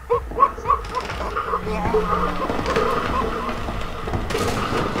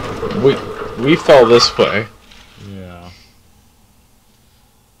 We fell this way. Yeah.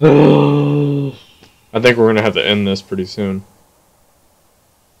 I think we're gonna have to end this pretty soon.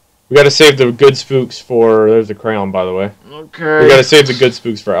 We gotta save the good spooks for... There's a crayon, by the way. Okay. We gotta save the good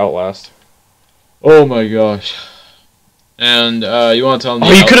spooks for Outlast. Oh my gosh. And you want to tell them?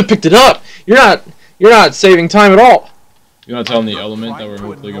 Oh, you could have picked it up. You're not saving time at all. You want to tell them the element that we're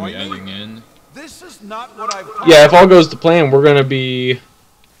hopefully gonna be adding in? This is not what I've Yeah, if all goes to plan, we're gonna be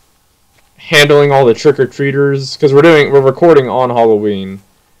handling all the trick-or-treaters because we're recording on Halloween,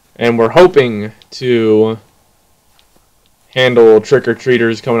 and we're hoping to handle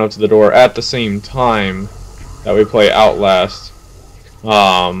trick-or-treaters coming up to the door at the same time that we play Outlast.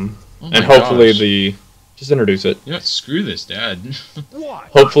 And hopefully gosh. just introduce it. You know what? Screw this, Dad.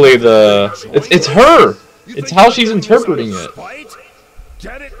 Hopefully it's her. It's how she's interpreting it.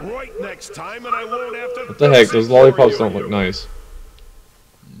 Get it right next time, and I won't have to. What the heck? Those lollipops don't look nice.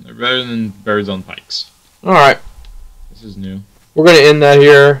 They're better than birds on pikes. All right, This is new. we're gonna end that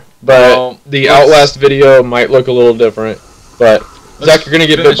here. But Well, the let's- Outlast video might look a little different. But Zach, you're gonna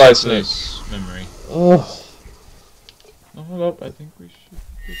get bit by a snake. Memory. Oh, Oh, hold up. I think we should.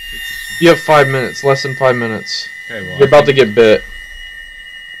 you have 5 minutes. Less than 5 minutes. Okay, well. You're about to get bit.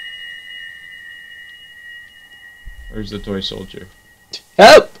 Where's the toy soldier?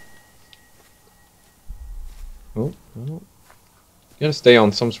 Help! Oh, well. You gotta stay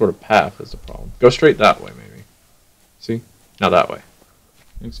on some sort of path is the problem. Go straight that way, maybe. See? Now that way.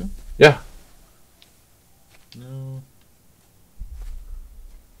 Think so? Yeah. No.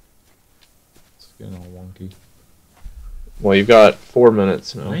 It's getting all wonky. Well, you've got 4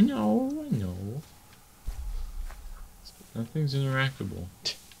 minutes now. I know. Nothing's interactable.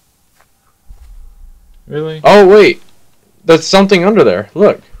 Really? Oh, wait. There's something under there.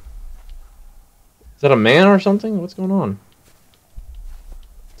 Look. Is that a man or something? What's going on?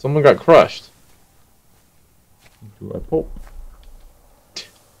 Someone got crushed. Do I pull?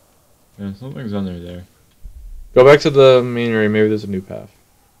 Yeah, something's under there. Go back to the main area. Maybe there's a new path.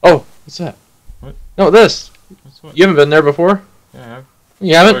 Oh, what's that? What? No, this. That's what? You haven't been there before? Yeah, I have.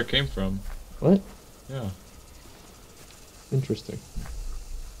 You That's where haven't? it came from. What? Yeah. Interesting.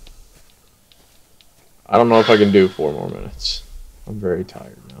 I don't know if I can do 4 more minutes. I'm very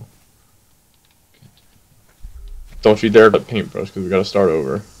tired now. Don't you dare to paintbrush because we gotta start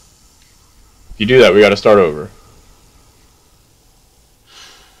over. If you do that, we gotta start over.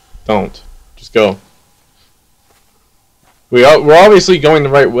 Don't. Just go. We're obviously going the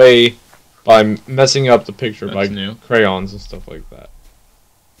right way by messing up the picture That's by new. crayons and stuff like that.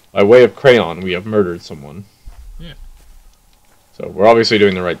 By way of crayon, we have murdered someone. Yeah. So we're obviously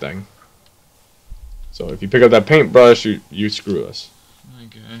doing the right thing. So if you pick up that paintbrush, you screw us. I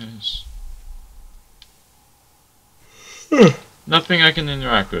guess. Nothing I can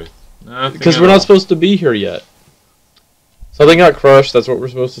interact with. Nothing Because at we're all. not supposed to be here yet. Something got crushed. That's what we're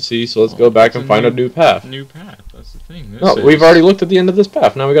supposed to see. So let's go back and find a new path. New path. That's the thing. This No, is we've already looked at the end of this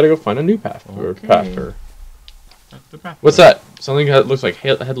path. Now we gotta go find a new path. Or Okay. path. Or... That's the path. What's that? Something that looks like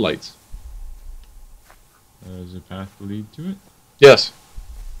headlights. Does a path lead to it? Yes.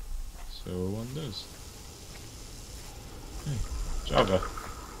 So one does. Hey, Java.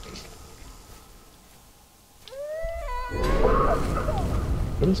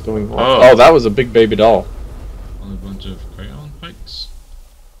 What is going on? Oh. Oh, that was a big baby doll. On a bunch of crayon pikes.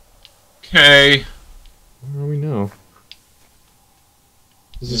 Okay. Where are we now?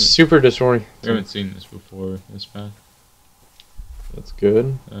 This is super disorienting. We haven't seen this before, this path. That's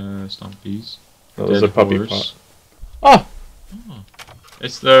good. Stompies. That was Dead a puppy horse. pot. Oh! Oh.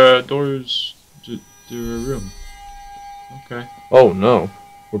 It's the doors to a room. Okay. Oh no.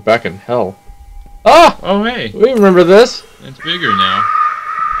 We're back in hell. Ah! Oh, hey. We remember this. It's bigger now.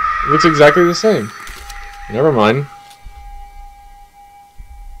 It looks exactly the same. Never mind.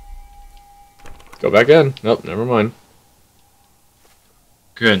 Go back in. Nope, never mind.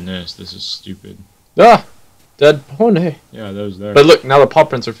 Goodness, this is stupid. Ah! Dead pony. Yeah, those there. But look, now the paw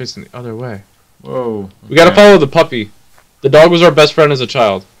prints are facing the other way. Whoa. We gotta okay. follow the puppy. The dog was our best friend as a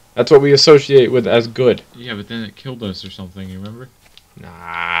child. That's what we associate with as good. Yeah, but then it killed us or something, you remember?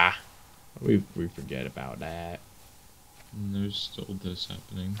 Nah. We forget about that. And there's still this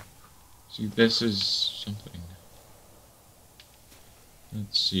happening. See, this is something.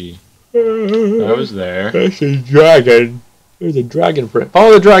 Let's see. That was there. That's a dragon. There's a dragon print.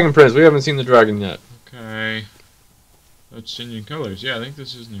 Follow the dragon prints. We haven't seen the dragon yet. Okay. That's changing colors. Yeah, I think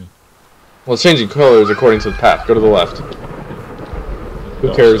this is new. Well, it's changing colors according to the path. Go to the left.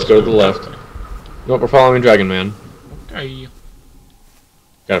 Who cares? Go to the left. Nope, we're following Dragon Man. Okay.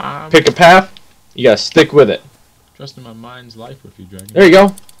 Gotta pick a path. You gotta stick with it. Trusting my mind's life with you, Dragon. There you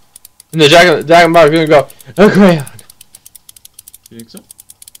go. And the dragon box is gonna go, okay. You think so?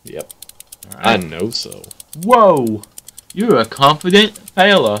 Yep. Alright. I know so. Whoa! You're a confident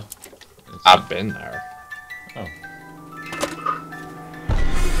failure. I've been there. Oh.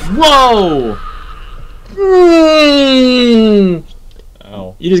 Whoa!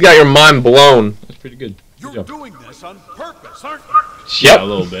 Ow. You just got your mind blown. That's pretty good. Good You're job. doing this on purpose, aren't you? Yeah, Yep. a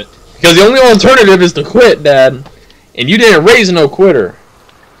little bit. Because the only alternative is to quit, Dad. And you didn't raise no quitter.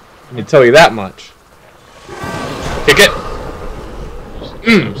 Let me tell you that much. Kick it.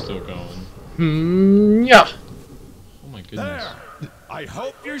 I'm still going. Yeah. Oh my goodness. There. I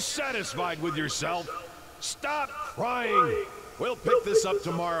hope you're satisfied with yourself. Stop crying. We'll pick this up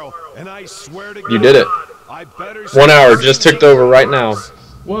tomorrow, and I swear to God, You did it. I better 1 hour just ticked over right now.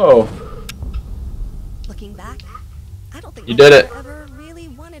 Whoa. Looking back, I don't think You my did it. father ever really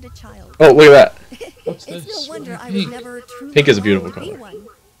wanted a child. Oh, look at that. What's It's this? no wonder I was Pink. never truly Pink is a beautiful allowed to be color. one.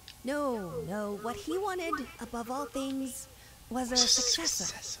 No, what he wanted above all things was a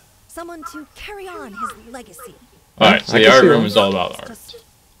successor. Someone to carry on his legacy. Alright, so I the can art see room that. is all about art. Just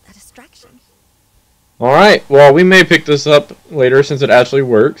a distraction. Alright, well, we may pick this up later since it actually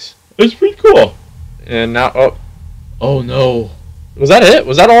works. It's pretty cool. And now, oh, Oh no. was that it?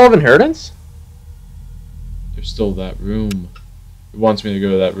 Was that all of Inheritance? There's still that room. It wants me to go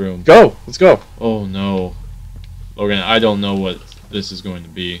to that room. Go, let's go. Oh no. Logan, I don't know what this is going to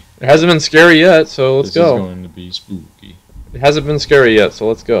be. It hasn't been scary yet, so let's This go. is going to be spooky. It hasn't been scary yet, so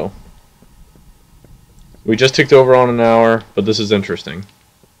let's go. We just ticked over on an hour, but this is interesting.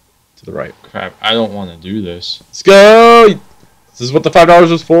 To the right. Crap, I don't want to do this. Let's go! This is what the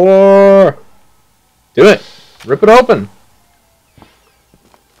 $5 was for! Do it! Rip it open!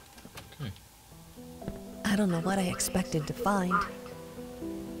 I don't know what I expected to find.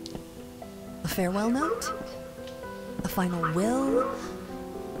 A farewell note? A final will?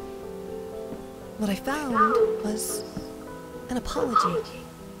 What I found was an apology.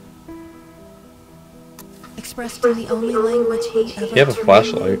 Expressed in the only language he ever You have a truly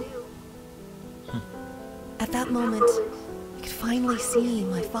flashlight. knew. At that moment, I could finally see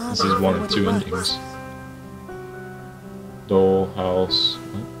my father. This is one for of what two he was. endings. Dollhouse.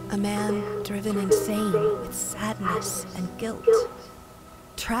 What? A man driven insane with sadness and guilt.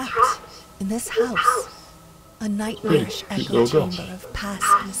 Trapped in this house. A nightmarish Cute echo little girl. chamber of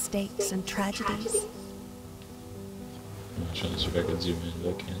past mistakes and tragedies. I'm trying to see if I can zoom in, but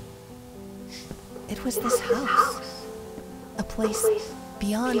I can't. It was this house. A place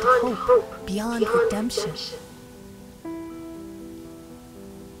beyond hope, beyond redemption.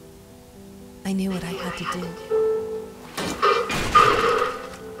 I knew what I had to do.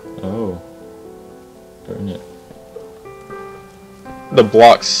 Oh. Burn it. The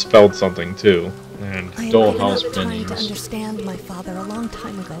blocks spelled something too. And I had Dollhouse given up trying to Bennings. understand my father a long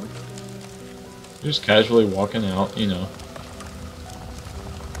time ago. Just casually walking out, you know.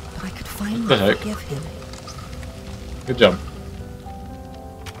 But I could finally the heck? forgive him. Good job.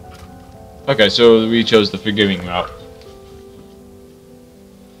 Okay, so we chose the forgiving route.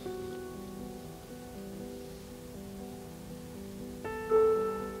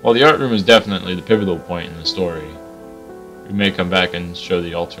 Well, the art room is definitely the pivotal point in the story. We may come back and show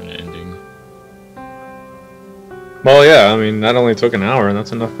the alternate ending. Well, yeah, I mean, that only took an hour, and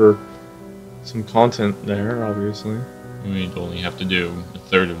that's enough for some content there, obviously. We'd only have to do a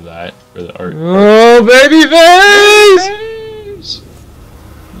third of that for the art. Oh, baby face!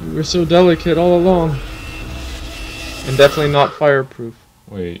 You were so delicate all along. And definitely not fireproof.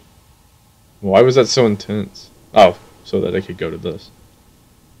 Wait. Why was that so intense? Oh, so that I could go to this.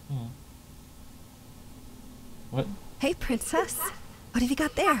 What? Hey, princess. What have you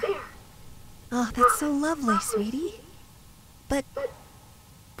got there? Oh, that's so lovely, sweetie. But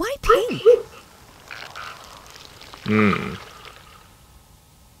why pink?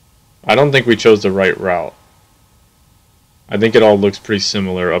 I don't think we chose the right route. I think it all looks pretty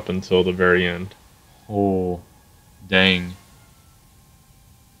similar up until the very end. Oh, dang.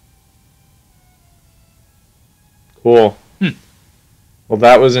 Cool. Well,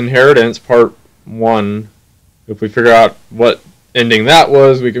 that was Inheritance Part 1. If we figure out what ending that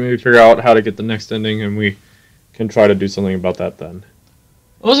was, we can maybe figure out how to get the next ending, and we can try to do something about that then.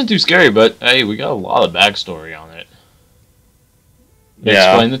 It wasn't too scary, but hey, we got a lot of backstory on it. They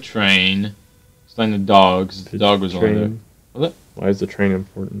Yeah. explain the train, explain the dogs. The dog was on there. What? Why is the train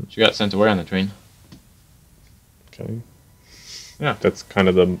important? She got sent away on the train. Okay. Yeah. That's kind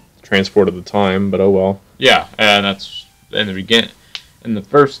of the transport of the time, but oh well. Yeah, and that's in the beginning. In the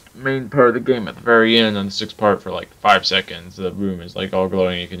first main part of the game, at the very end, on the sixth part, for like 5 seconds, the room is like all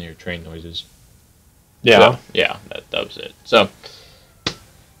glowing. You can hear train noises. Yeah. So, yeah, that was it. So,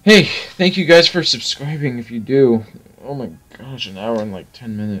 hey, thank you guys for subscribing. If you do, oh my gosh, an hour and like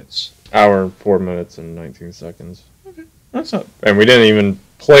 10 minutes. Hour, 4 minutes, and 19 seconds. Okay, that's not. And we didn't even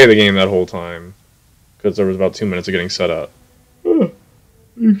play the game that whole time, because there was about 2 minutes of getting set up.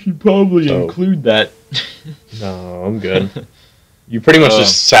 You should probably So- include that. No, I'm good. You pretty much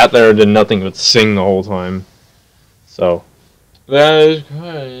just sat there and did nothing but sing the whole time. So, That is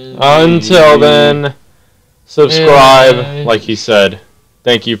crazy. until then, subscribe, Yeah. like he said.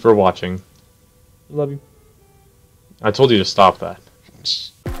 Thank you for watching. Love you. I told you to stop that.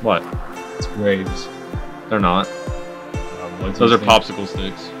 What? It's graves. They're not. Those are popsicle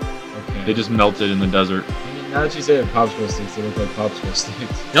sticks. Okay. They just melted in the desert. I mean, now that you say they're popsicle sticks, they look like popsicle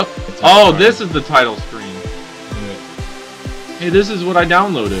sticks. Yep. It's Oh, alright. this is the title screen. Hey, this is what I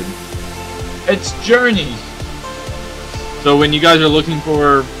downloaded. It's Journey. So when you guys are looking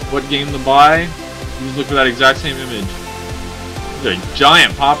for what game to buy, you just look for that exact same image. These are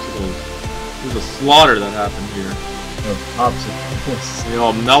giant popsicles. There's a slaughter that happened here. No, popsicles. They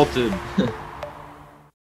all melted.